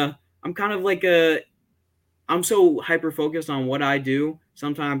kind of like I'm so hyper focused on what I do.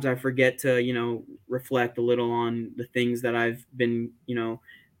 Sometimes I forget to, reflect a little on the things that I've been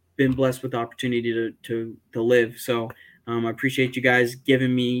blessed with the opportunity to live. So I appreciate you guys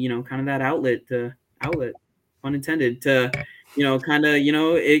giving me, kind of that outlet, pun intended, to kind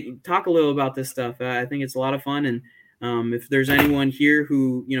of talk a little about this stuff. I think it's a lot of fun, and if there's anyone here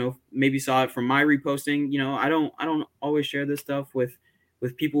who maybe saw it from my reposting, I don't always share this stuff with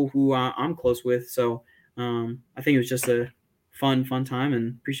people who I'm close with. So I think it was just a fun time,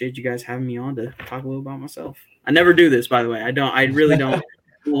 and appreciate you guys having me on to talk a little about myself. I never do this, by the way. I really don't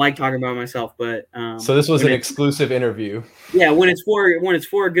like talking about myself, but so this was an exclusive interview. Yeah, when it's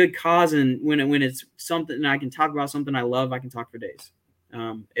for a good cause, and when it's something I can talk about, something I love, I can talk for days.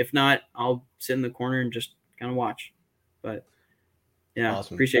 If not, I'll sit in the corner and just kind of watch. But yeah,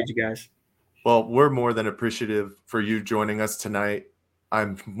 awesome. Appreciate you guys. Well, we're more than appreciative for you joining us tonight.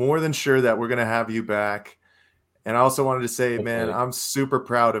 I'm more than sure that we're going to have you back. And I also wanted to say, man, I'm super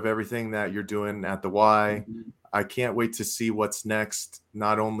proud of everything that you're doing at the Y. Mm-hmm. I can't wait to see what's next,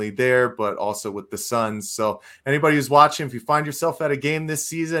 not only there, but also with the Suns. So anybody who's watching, if you find yourself at a game this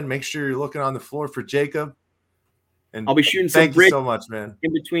season, make sure you're looking on the floor for Jacob. And I'll be shooting thank you so much, man.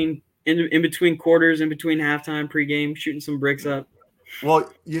 In between quarters, in between halftime, pregame, shooting some bricks up.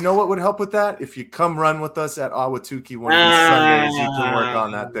 Well, you know what would help with that? If you come run with us at Ahwatukee one of these Sundays, you can work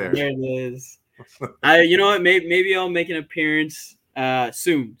on that there. There it is. You know what? Maybe I'll make an appearance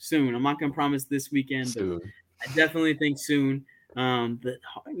soon. I'm not gonna promise this weekend, but I definitely think soon.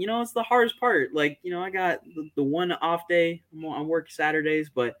 It's the hardest part. Like, I got the one off day. I'm working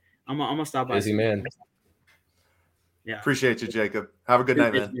Saturdays, but I'm gonna stop by. Busy man. Yeah. Appreciate you, Jacob. Have a good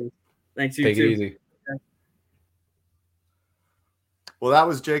night, man. You. Thanks, you Take too. it easy. Well, that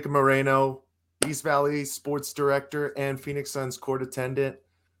was Jacob Moreno, East Valley Sports Director and Phoenix Suns court attendant.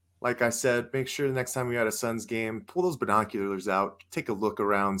 Like I said, make sure the next time you're at a Suns game, pull those binoculars out, take a look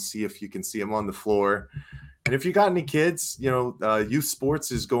around, see if you can see them on the floor. And if you got any kids, youth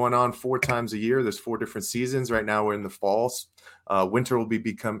sports is going on 4 times a year. There's 4 different seasons. Right now we're in the fall. Winter will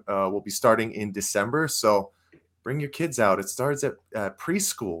be starting in December. So bring your kids out. It starts at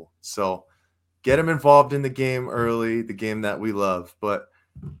preschool. So get them involved in the game early, the game that we love. But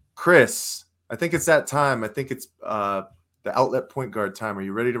Chris, I think it's that time. I think it's the outlet point guard time. Are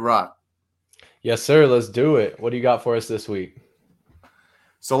you ready to rock? Yes, sir. Let's do it. What do you got for us this week?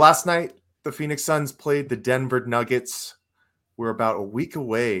 So last night, the Phoenix Suns played the Denver Nuggets. We're about a week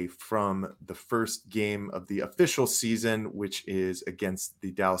away from the first game of the official season, which is against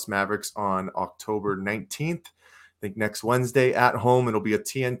the Dallas Mavericks on October 19th. I think next Wednesday at home. It'll be a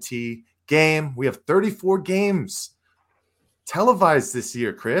TNT game. We have 34 games televised this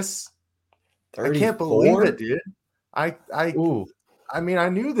year, Chris. 34? I can't believe it, dude. I mean, I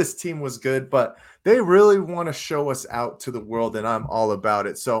knew this team was good, but they really want to show us out to the world, and I'm all about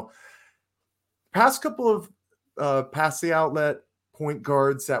it. So past couple of past the outlet point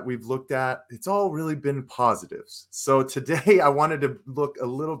guards that we've looked at, it's all really been positives. So today I wanted to look a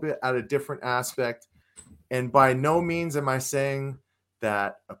little bit at a different aspect. And by no means am I saying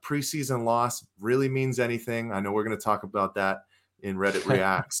that a preseason loss really means anything. I know we're going to talk about that in Reddit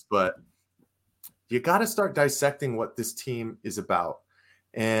Reacts, but you got to start dissecting what this team is about.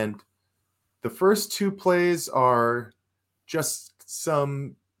 And the first 2 plays are just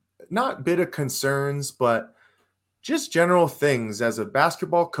some not bit of concerns, but just general things as a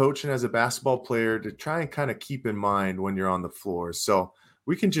basketball coach and as a basketball player to try and kind of keep in mind when you're on the floor. So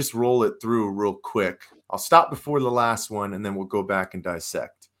we can just roll it through real quick. I'll stop before the last one, and then we'll go back and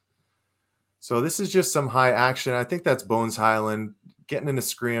dissect. So this is just some high action. I think that's Bones Highland getting in a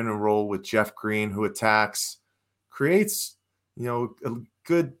screen and roll with Jeff Green, who attacks, creates, a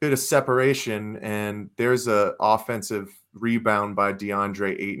good bit of separation, and there's a offensive rebound by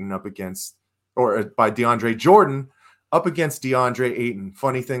DeAndre Ayton by DeAndre Jordan up against DeAndre Ayton.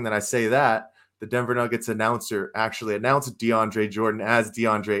 Funny thing that I say that, the Denver Nuggets announcer actually announced DeAndre Jordan as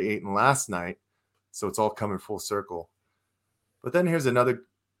DeAndre Ayton last night, so it's all coming full circle. But then here's another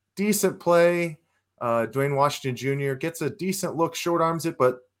decent play. Dwayne Washington Jr. gets a decent look, short arms it,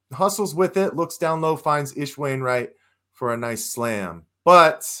 but hustles with it, looks down low, finds Ish Wainwright for a nice slam.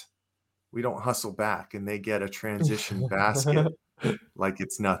 But we don't hustle back, and they get a transition basket like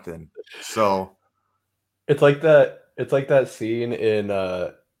it's nothing. So it's like that scene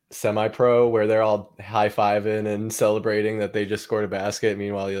in semi-pro where they're all high-fiving and celebrating that they just scored a basket.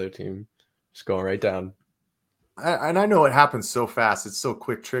 Meanwhile, the other team just going right down. And I know it happens so fast. It's so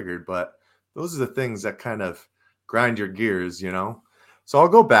quick triggered, but those are the things that kind of grind your gears, So I'll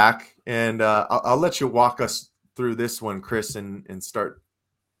go back and I'll let you walk us through this one, Chris, and start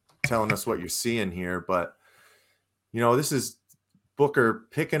telling us what you're seeing here. But, this is Booker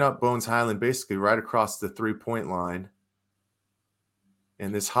picking up Bones Highland basically right across the 3-point line.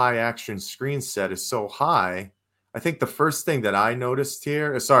 And this high action screen set is so high. I think the first thing that I noticed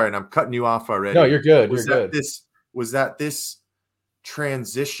here, sorry, and I'm cutting you off already. No, you're good. Was that this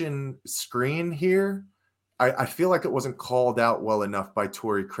transition screen here? I feel like it wasn't called out well enough by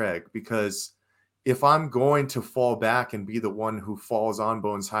Torrey Craig, because if I'm going to fall back and be the one who falls on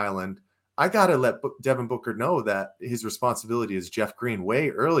Bones Highland, I got to let Devin Booker know that his responsibility is Jeff Green way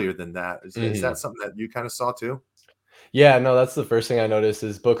earlier than that. Is that something that you kind of saw too? Yeah, no, that's the first thing I noticed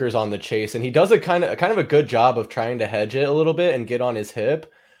is Booker's on the chase, and he does a kind of a good job of trying to hedge it a little bit and get on his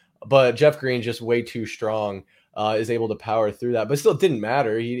hip, but Jeff Green just way too strong, is able to power through that. But still, it didn't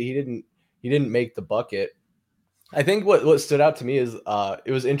matter. He didn't make the bucket. I think what stood out to me is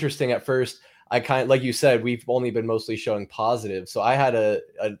it was interesting at first. I kind of, like you said, we've only been mostly showing positive, so I had a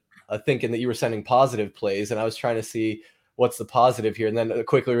thinking that you were sending positive plays, and I was trying to see what's the positive here, and then I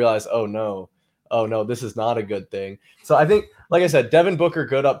quickly realized, oh no, this is not a good thing. So I think, like I said, Devin Booker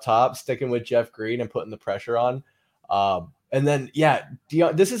good up top, sticking with Jeff Green and putting the pressure on. And then,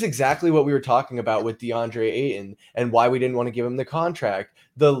 this is exactly what we were talking about with DeAndre Ayton and why we didn't want to give him the contract.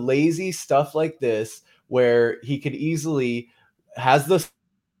 The lazy stuff like this, where he could easily has the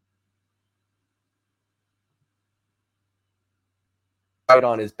right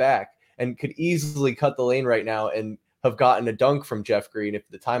on his back and could easily cut the lane right now and have gotten a dunk from Jeff Green if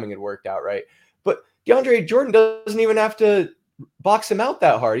the timing had worked out right. But DeAndre Jordan doesn't even have to box him out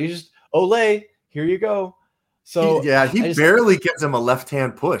that hard. He just, Olay, here you go. So he barely gives him a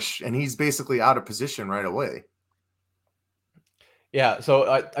left-hand push, and he's basically out of position right away. Yeah,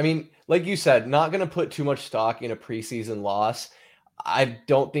 so I mean, like you said, not going to put too much stock in a preseason loss. I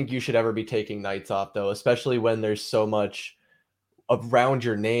don't think you should ever be taking nights off, though, especially when there's so much around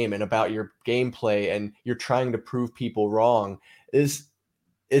your name and about your gameplay, and you're trying to prove people wrong. It's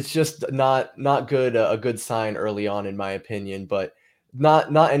just not good, a good sign early on, in my opinion, but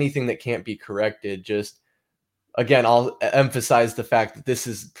not anything that can't be corrected. Just, again, I'll emphasize the fact that this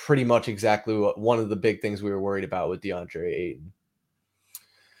is pretty much exactly one of the big things we were worried about with DeAndre Ayton.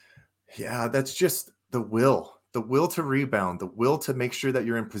 Yeah, that's just the will to rebound, the will to make sure that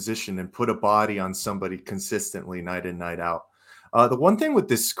you're in position and put a body on somebody consistently night in, night out. The one thing with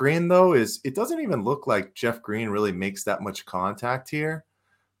this screen, though, is it doesn't even look like Jeff Green really makes that much contact here.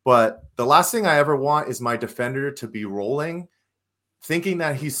 But the last thing I ever want is my defender to be rolling, thinking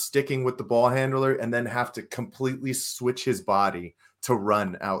that he's sticking with the ball handler, and then have to completely switch his body to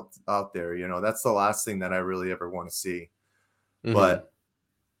run out there. That's the last thing that I really ever want to see. Mm-hmm. But,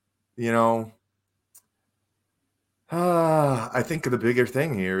 I think the bigger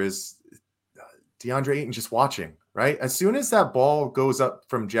thing here is DeAndre Ayton just watching, right? As soon as that ball goes up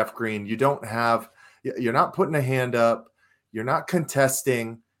from Jeff Green, you're not putting a hand up. You're not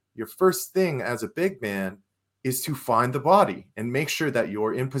contesting. Your first thing as a big man is to find the body and make sure that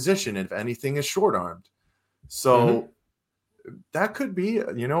you're in position if anything is short-armed. So that could be,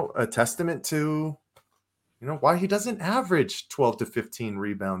 a testament to, why he doesn't average 12 to 15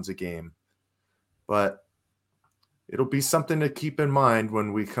 rebounds a game. But it'll be something to keep in mind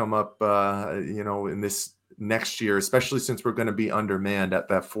when we come up, in this next year, especially since we're going to be undermanned at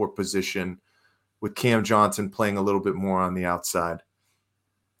that 4 position with Cam Johnson playing a little bit more on the outside.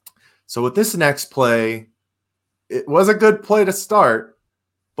 So with this next play, it was a good play to start,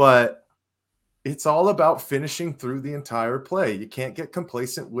 but it's all about finishing through the entire play. You can't get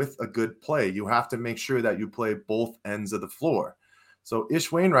complacent with a good play. You have to make sure that you play both ends of the floor. So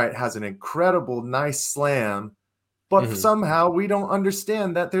Ish Wainwright has an incredible, nice slam, but somehow we don't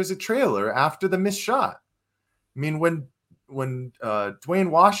understand that there's a trailer after the missed shot. I mean, when Dwayne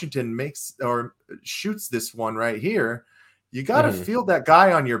Washington makes or shoots this one right here, you got to feel that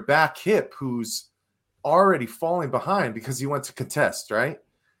guy on your back hip who's already falling behind because he went to contest, right?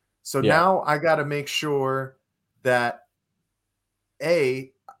 So now I got to make sure that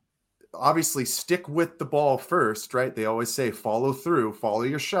obviously stick with the ball first, right? They always say follow through, follow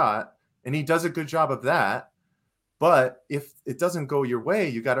your shot, and he does a good job of that. But if it doesn't go your way,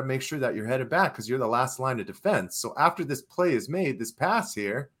 you got to make sure that you're headed back because you're the last line of defense. So after this play is made, this pass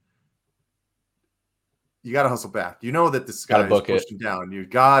here, you got to hustle back. You know that this guy is pushing down. You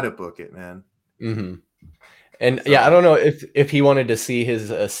got to book it, man. And I don't know if he wanted to see his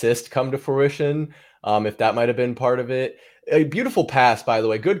assist come to fruition, if that might have been part of it. A beautiful pass, by the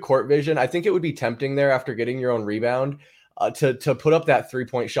way. Good court vision. I think it would be tempting there after getting your own rebound to put up that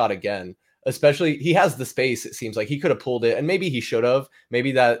 3-point shot again. Especially, he has the space. It seems like he could have pulled it, and maybe he should have.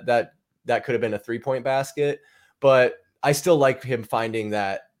 Maybe that could have been a 3-point basket. But I still like him finding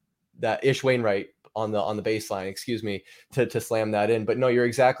that Ish Wainwright on the baseline, to slam that in. But no, you're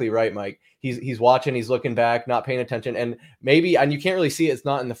exactly right, Mike. He's watching, he's looking back, not paying attention, and you can't really see it, it's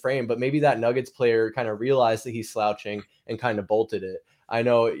not in the frame, but maybe that Nuggets player kind of realized that he's slouching and kind of bolted it. I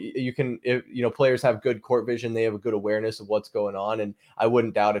know you can, players have good court vision, they have a good awareness of what's going on, and I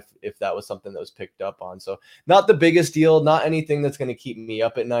wouldn't doubt if that was something that was picked up on. So not the biggest deal, not anything that's going to keep me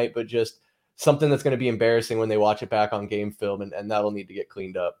up at night, but just something that's going to be embarrassing when they watch it back on game film, and that'll need to get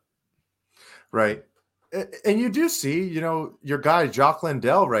cleaned up. Right. And you do see, your guy, Jock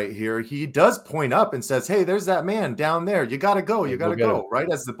Landale right here, he does point up and says, hey, there's that man down there. You got to go. You got to go, right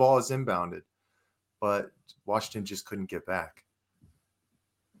as the ball is inbounded. But Washington just couldn't get back.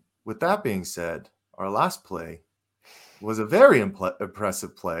 With that being said, our last play was a very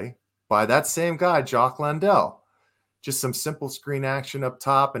impressive play by that same guy, Jock Landale. Just some simple screen action up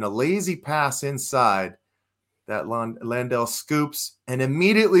top and a lazy pass inside that Landale scoops and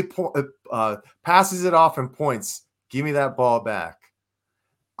immediately passes it off and points. Give me that ball back.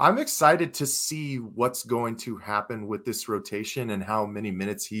 I'm excited to see what's going to happen with this rotation and how many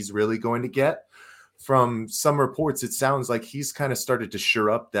minutes he's really going to get. From some reports, it sounds like he's kind of started to shore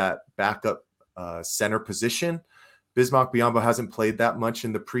up that backup center position. Bismack Biyombo hasn't played that much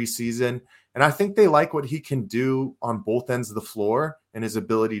in the preseason, and I think they like what he can do on both ends of the floor and his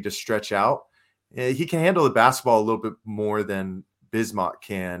ability to stretch out. He can handle the basketball a little bit more than Bismack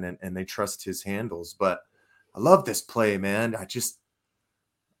can, and they trust his handles. But I love this play, man.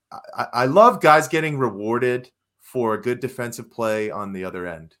 I love guys getting rewarded for a good defensive play on the other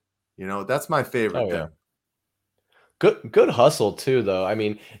end. That's my favorite thing. Good hustle too, though. I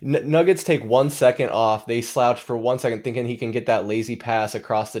mean, Nuggets take 1 second off. They slouch for 1 second, thinking he can get that lazy pass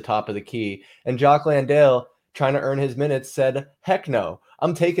across the top of the key. And Jock Landale, trying to earn his minutes, said, heck no,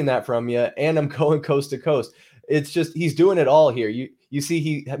 I'm taking that from you, and I'm going coast to coast. It's just, he's doing it all here. You see,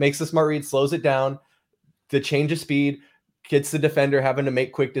 he makes the smart read, slows it down, the change of speed, gets the defender having to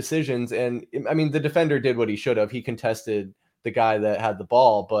make quick decisions. And I mean, the defender did what he should have. He contested the guy that had the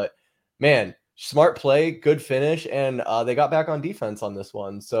ball, but man, smart play, good finish, and they got back on defense on this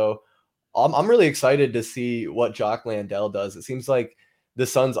one. So I'm really excited to see what Jock Landale does. It seems like the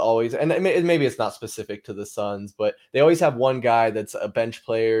Suns always, and maybe it's not specific to the Suns, but they always have one guy that's a bench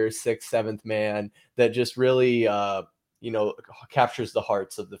player, 6th, 7th man that just really, captures the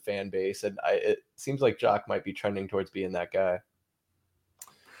hearts of the fan base. And it seems like Jock might be trending towards being that guy.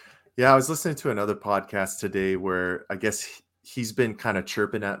 Yeah, I was listening to another podcast today where I guess he's been kind of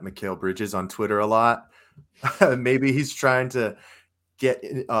chirping at Mikal Bridges on Twitter a lot. Maybe he's trying to get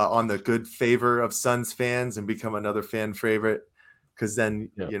on the good favor of Suns fans and become another fan favorite. Because then,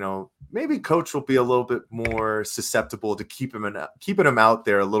 maybe coach will be a little bit more susceptible to keeping him out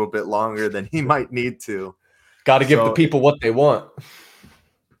there a little bit longer than he might need to. Got to give the people what they want.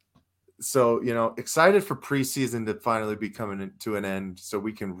 So, excited for preseason to finally be coming to an end so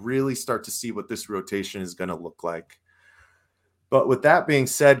we can really start to see what this rotation is going to look like. But with that being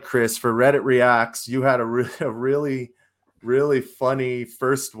said, Chris, for Reddit Reacts, you had a really, really funny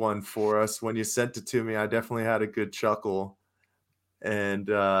first one for us. When you sent it to me, I definitely had a good chuckle. And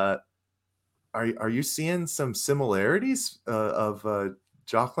are you seeing some similarities of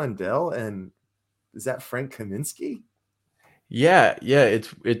Jock Landale and is that Frank Kaminsky? Yeah,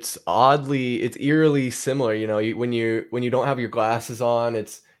 it's eerily similar. When you don't have your glasses on,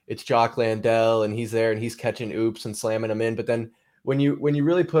 it's Jock Landale and he's there and he's catching oops and slamming them in. But then when you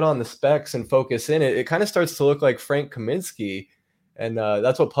really put on the specs and focus in, it kind of starts to look like Frank Kaminsky, and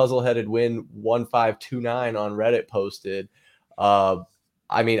that's what Puzzleheaded Win 1529 on Reddit posted.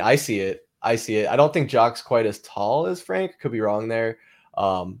 I mean, I see it. I don't think Jock's quite as tall as Frank. Could be wrong there.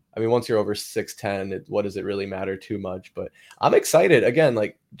 I mean, once you're over 6'10", what does it really matter too much? But I'm excited. Again,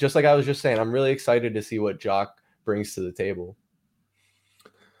 like just like I was just saying, I'm really excited to see what Jock brings to the table.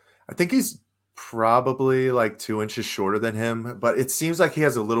 I think he's probably like 2 inches shorter than him, but it seems like he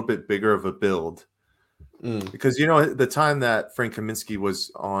has a little bit bigger of a build. Because, the time that Frank Kaminsky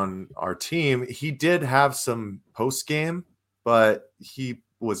was on our team, he did have some post game, but he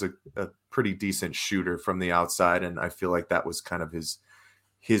was a pretty decent shooter from the outside. And I feel like that was kind of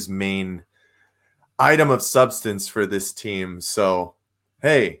his main item of substance for this team. So,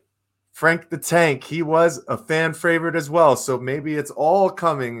 hey, Frank the Tank, he was a fan favorite as well. So maybe it's all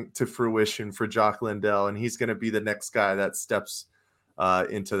coming to fruition for Jock Lindell, and he's going to be the next guy that steps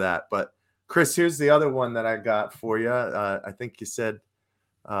into that. But Chris, here's the other one that I got for you. I think you said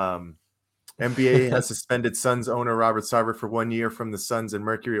NBA has suspended Suns owner Robert Sarver for 1 year from the Suns and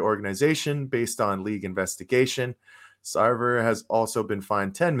Mercury organization based on league investigation. Sarver has also been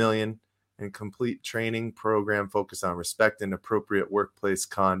fined $10 million and complete training program focused on respect and appropriate workplace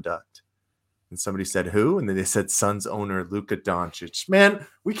conduct. And somebody said who? And then they said Suns owner Luka Doncic. Man,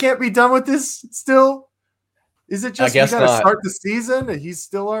 we can't be done with this still. Is it just we got to start the season? He's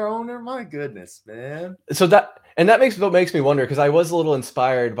still our owner? My goodness, man. So that makes me wonder, because I was a little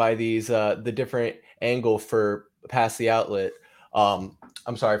inspired by these the different angle for pass the outlet.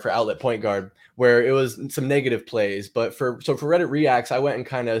 For outlet point guard, where it was some negative plays. But for Reddit Reacts, I went and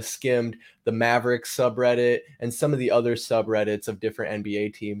kind of skimmed the Mavericks subreddit and some of the other subreddits of different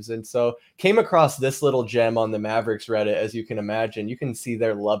NBA teams. And so came across this little gem on the Mavericks Reddit. As you can imagine, you can see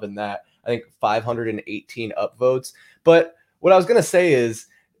they're loving that. I think 518 upvotes. But what I was going to say is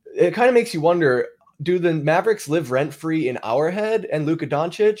it kind of makes you wonder, do the Mavericks live rent-free in our head and Luka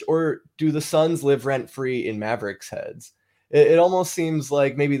Doncic, or do the Suns live rent-free in Mavericks' heads? It almost seems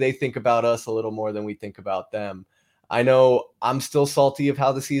like maybe they think about us a little more than we think about them. I know I'm still salty of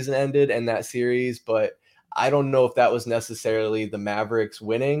how the season ended and that series, but I don't know if that was necessarily the Mavericks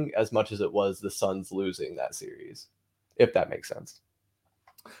winning as much as it was the Suns losing that series, if that makes sense.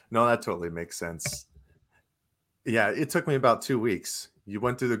 No, that totally makes sense. Yeah, it took me about 2 weeks. You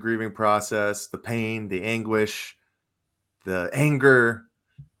went through the grieving process, the pain, the anguish, the anger,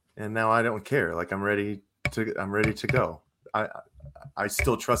 and now I don't care. Like I'm ready to go. I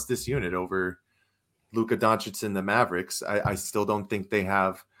still trust this unit over Luka Doncic and the Mavericks. I still don't think they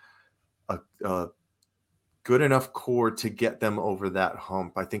have a good enough core to get them over that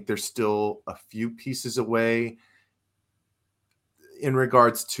hump. I think they're still a few pieces away in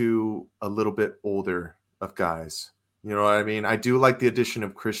regards to a little bit older of guys. You know what I mean? I do like the addition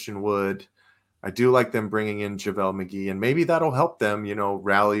of Christian Wood. I do like them bringing in JaVale McGee, and maybe that'll help them,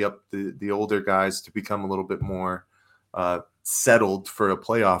 rally up the older guys to become a little bit more settled for a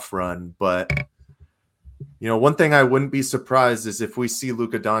playoff run. But, one thing I wouldn't be surprised is if we see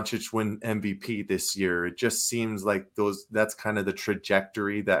Luka Doncic win MVP this year. It just seems like that's kind of the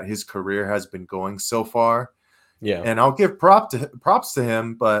trajectory that his career has been going so far. Yeah. And I'll give props to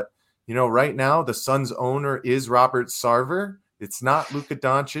him, but right now the Suns owner is Robert Sarver. It's not Luka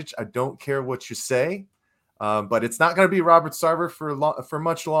Doncic. I don't care what you say, but it's not going to be Robert Sarver for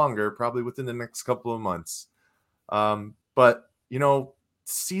much longer, probably within the next couple of months. But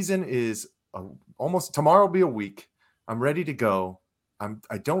season is almost tomorrow. Will be a week. I'm ready to go.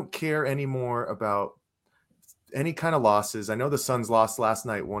 I don't care anymore about any kind of losses. I know the Suns lost last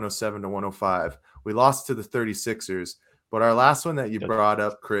night, 107-105. We lost to the 36ers, but our last one that you brought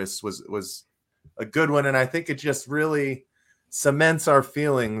up, Chris, was a good one. And I think it just really cements our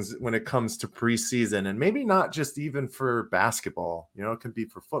feelings when it comes to preseason, and maybe not just even for basketball. It can be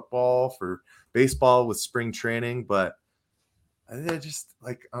for football, for baseball with spring training, but I just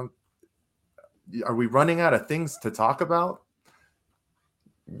like, are we running out of things to talk about?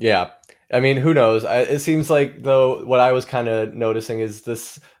 Yeah. I mean, who knows? It seems like, though, what I was kind of noticing is the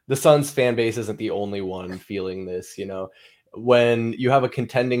Suns fan base isn't the only one feeling this. When you have a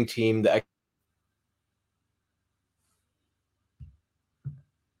contending team,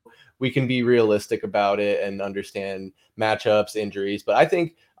 we can be realistic about it and understand matchups, injuries. But I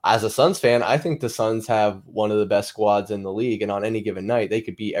think as a Suns fan, I think the Suns have one of the best squads in the league. And on any given night, they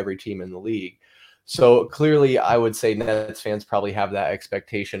could beat every team in the league. So clearly, I would say Nets fans probably have that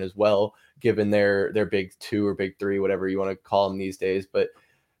expectation as well, given their big two or big three, whatever you want to call them these days. But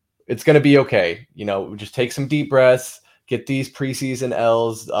it's going to be okay. Just take some deep breaths, get these preseason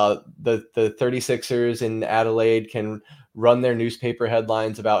L's. The 36ers in Adelaide can run their newspaper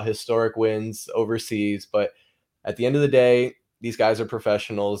headlines about historic wins overseas. But at the end of the day, these guys are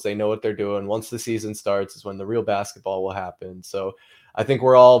professionals. They know what they're doing. Once the season starts is when the real basketball will happen. So I think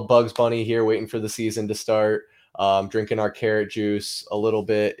we're all Bugs Bunny here waiting for the season to start, drinking our carrot juice a little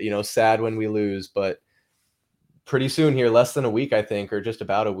bit, sad when we lose, but pretty soon here, less than a week, I think, or just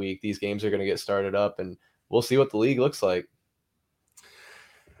about a week, these games are going to get started up and we'll see what the league looks like.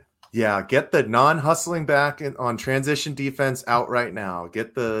 Yeah, get the non-hustling back on transition defense out right now.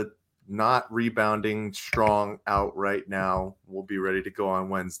 Get the not rebounding strong out right now. We'll be ready to go on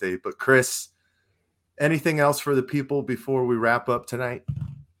Wednesday. But Chris, anything else for the people before we wrap up tonight?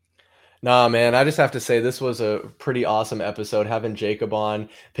 Nah, man, I just have to say this was a pretty awesome episode, having Jacob on,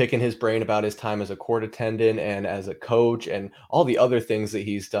 picking his brain about his time as a court attendant and as a coach and all the other things that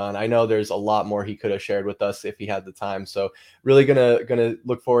he's done. I know there's a lot more he could have shared with us if he had the time. So really gonna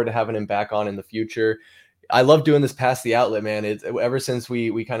look forward to having him back on in the future. I love doing this past the outlet, man. It's ever since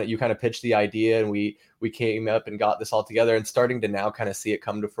you kind of pitched the idea and we came up and got this all together and starting to now kind of see it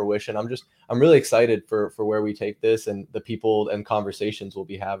come to fruition. I'm really excited for where we take this and the people and conversations we'll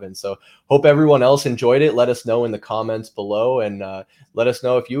be having. So hope everyone else enjoyed it. Let us know in the comments below and let us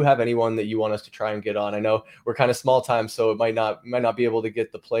know if you have anyone that you want us to try and get on. I know we're kind of small time, so it might not be able to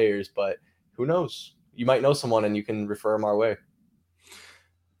get the players, but who knows? You might know someone and you can refer them our way.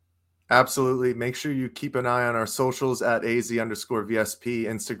 Absolutely. Make sure you keep an eye on our socials at AZ_VSP,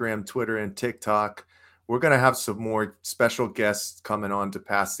 Instagram, Twitter, and TikTok. We're going to have some more special guests coming on to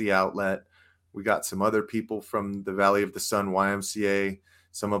Pass the Outlet. We got some other people from the Valley of the Sun YMCA,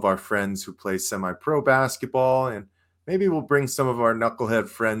 some of our friends who play semi-pro basketball, and maybe we'll bring some of our knucklehead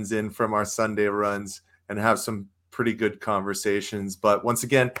friends in from our Sunday runs and have some pretty good conversations. But once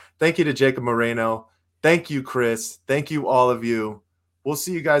again, thank you to Jacob Moreno. Thank you, Chris. Thank you, all of you. We'll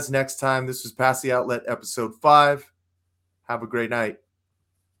see you guys next time. This was Pass the Outlet, episode 5. Have a great night.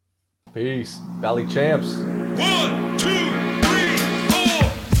 Peace. Valley champs. 1, 2, 3,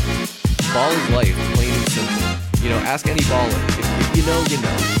 4. Ball is life, plain and simple. Ask any baller. If you know, you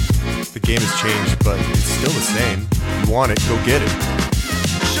know. The game has changed, but it's still the same. You want it, go get it.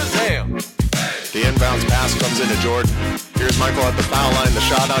 Shazam! The inbounds pass comes into Jordan. Here's Michael at the foul line. The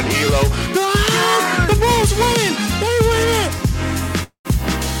shot on Elo. Ah! The Bulls win! They win it!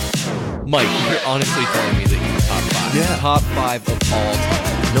 Mike, you're honestly telling me that he's top 5. Yeah. Top 5 of all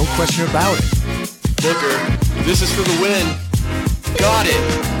time. No question about it. Booker, this is for the win. Got it.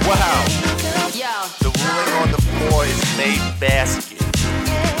 Wow. The ruling on the floor is made basket.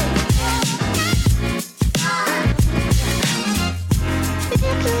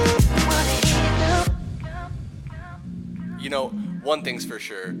 One thing's for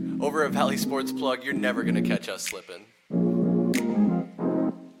sure. Over at Valley Sports Plug, you're never going to catch us slipping.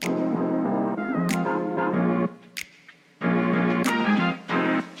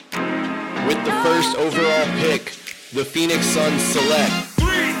 With the first overall pick, the Phoenix Suns select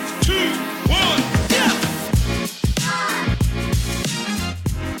 3, 2, 1.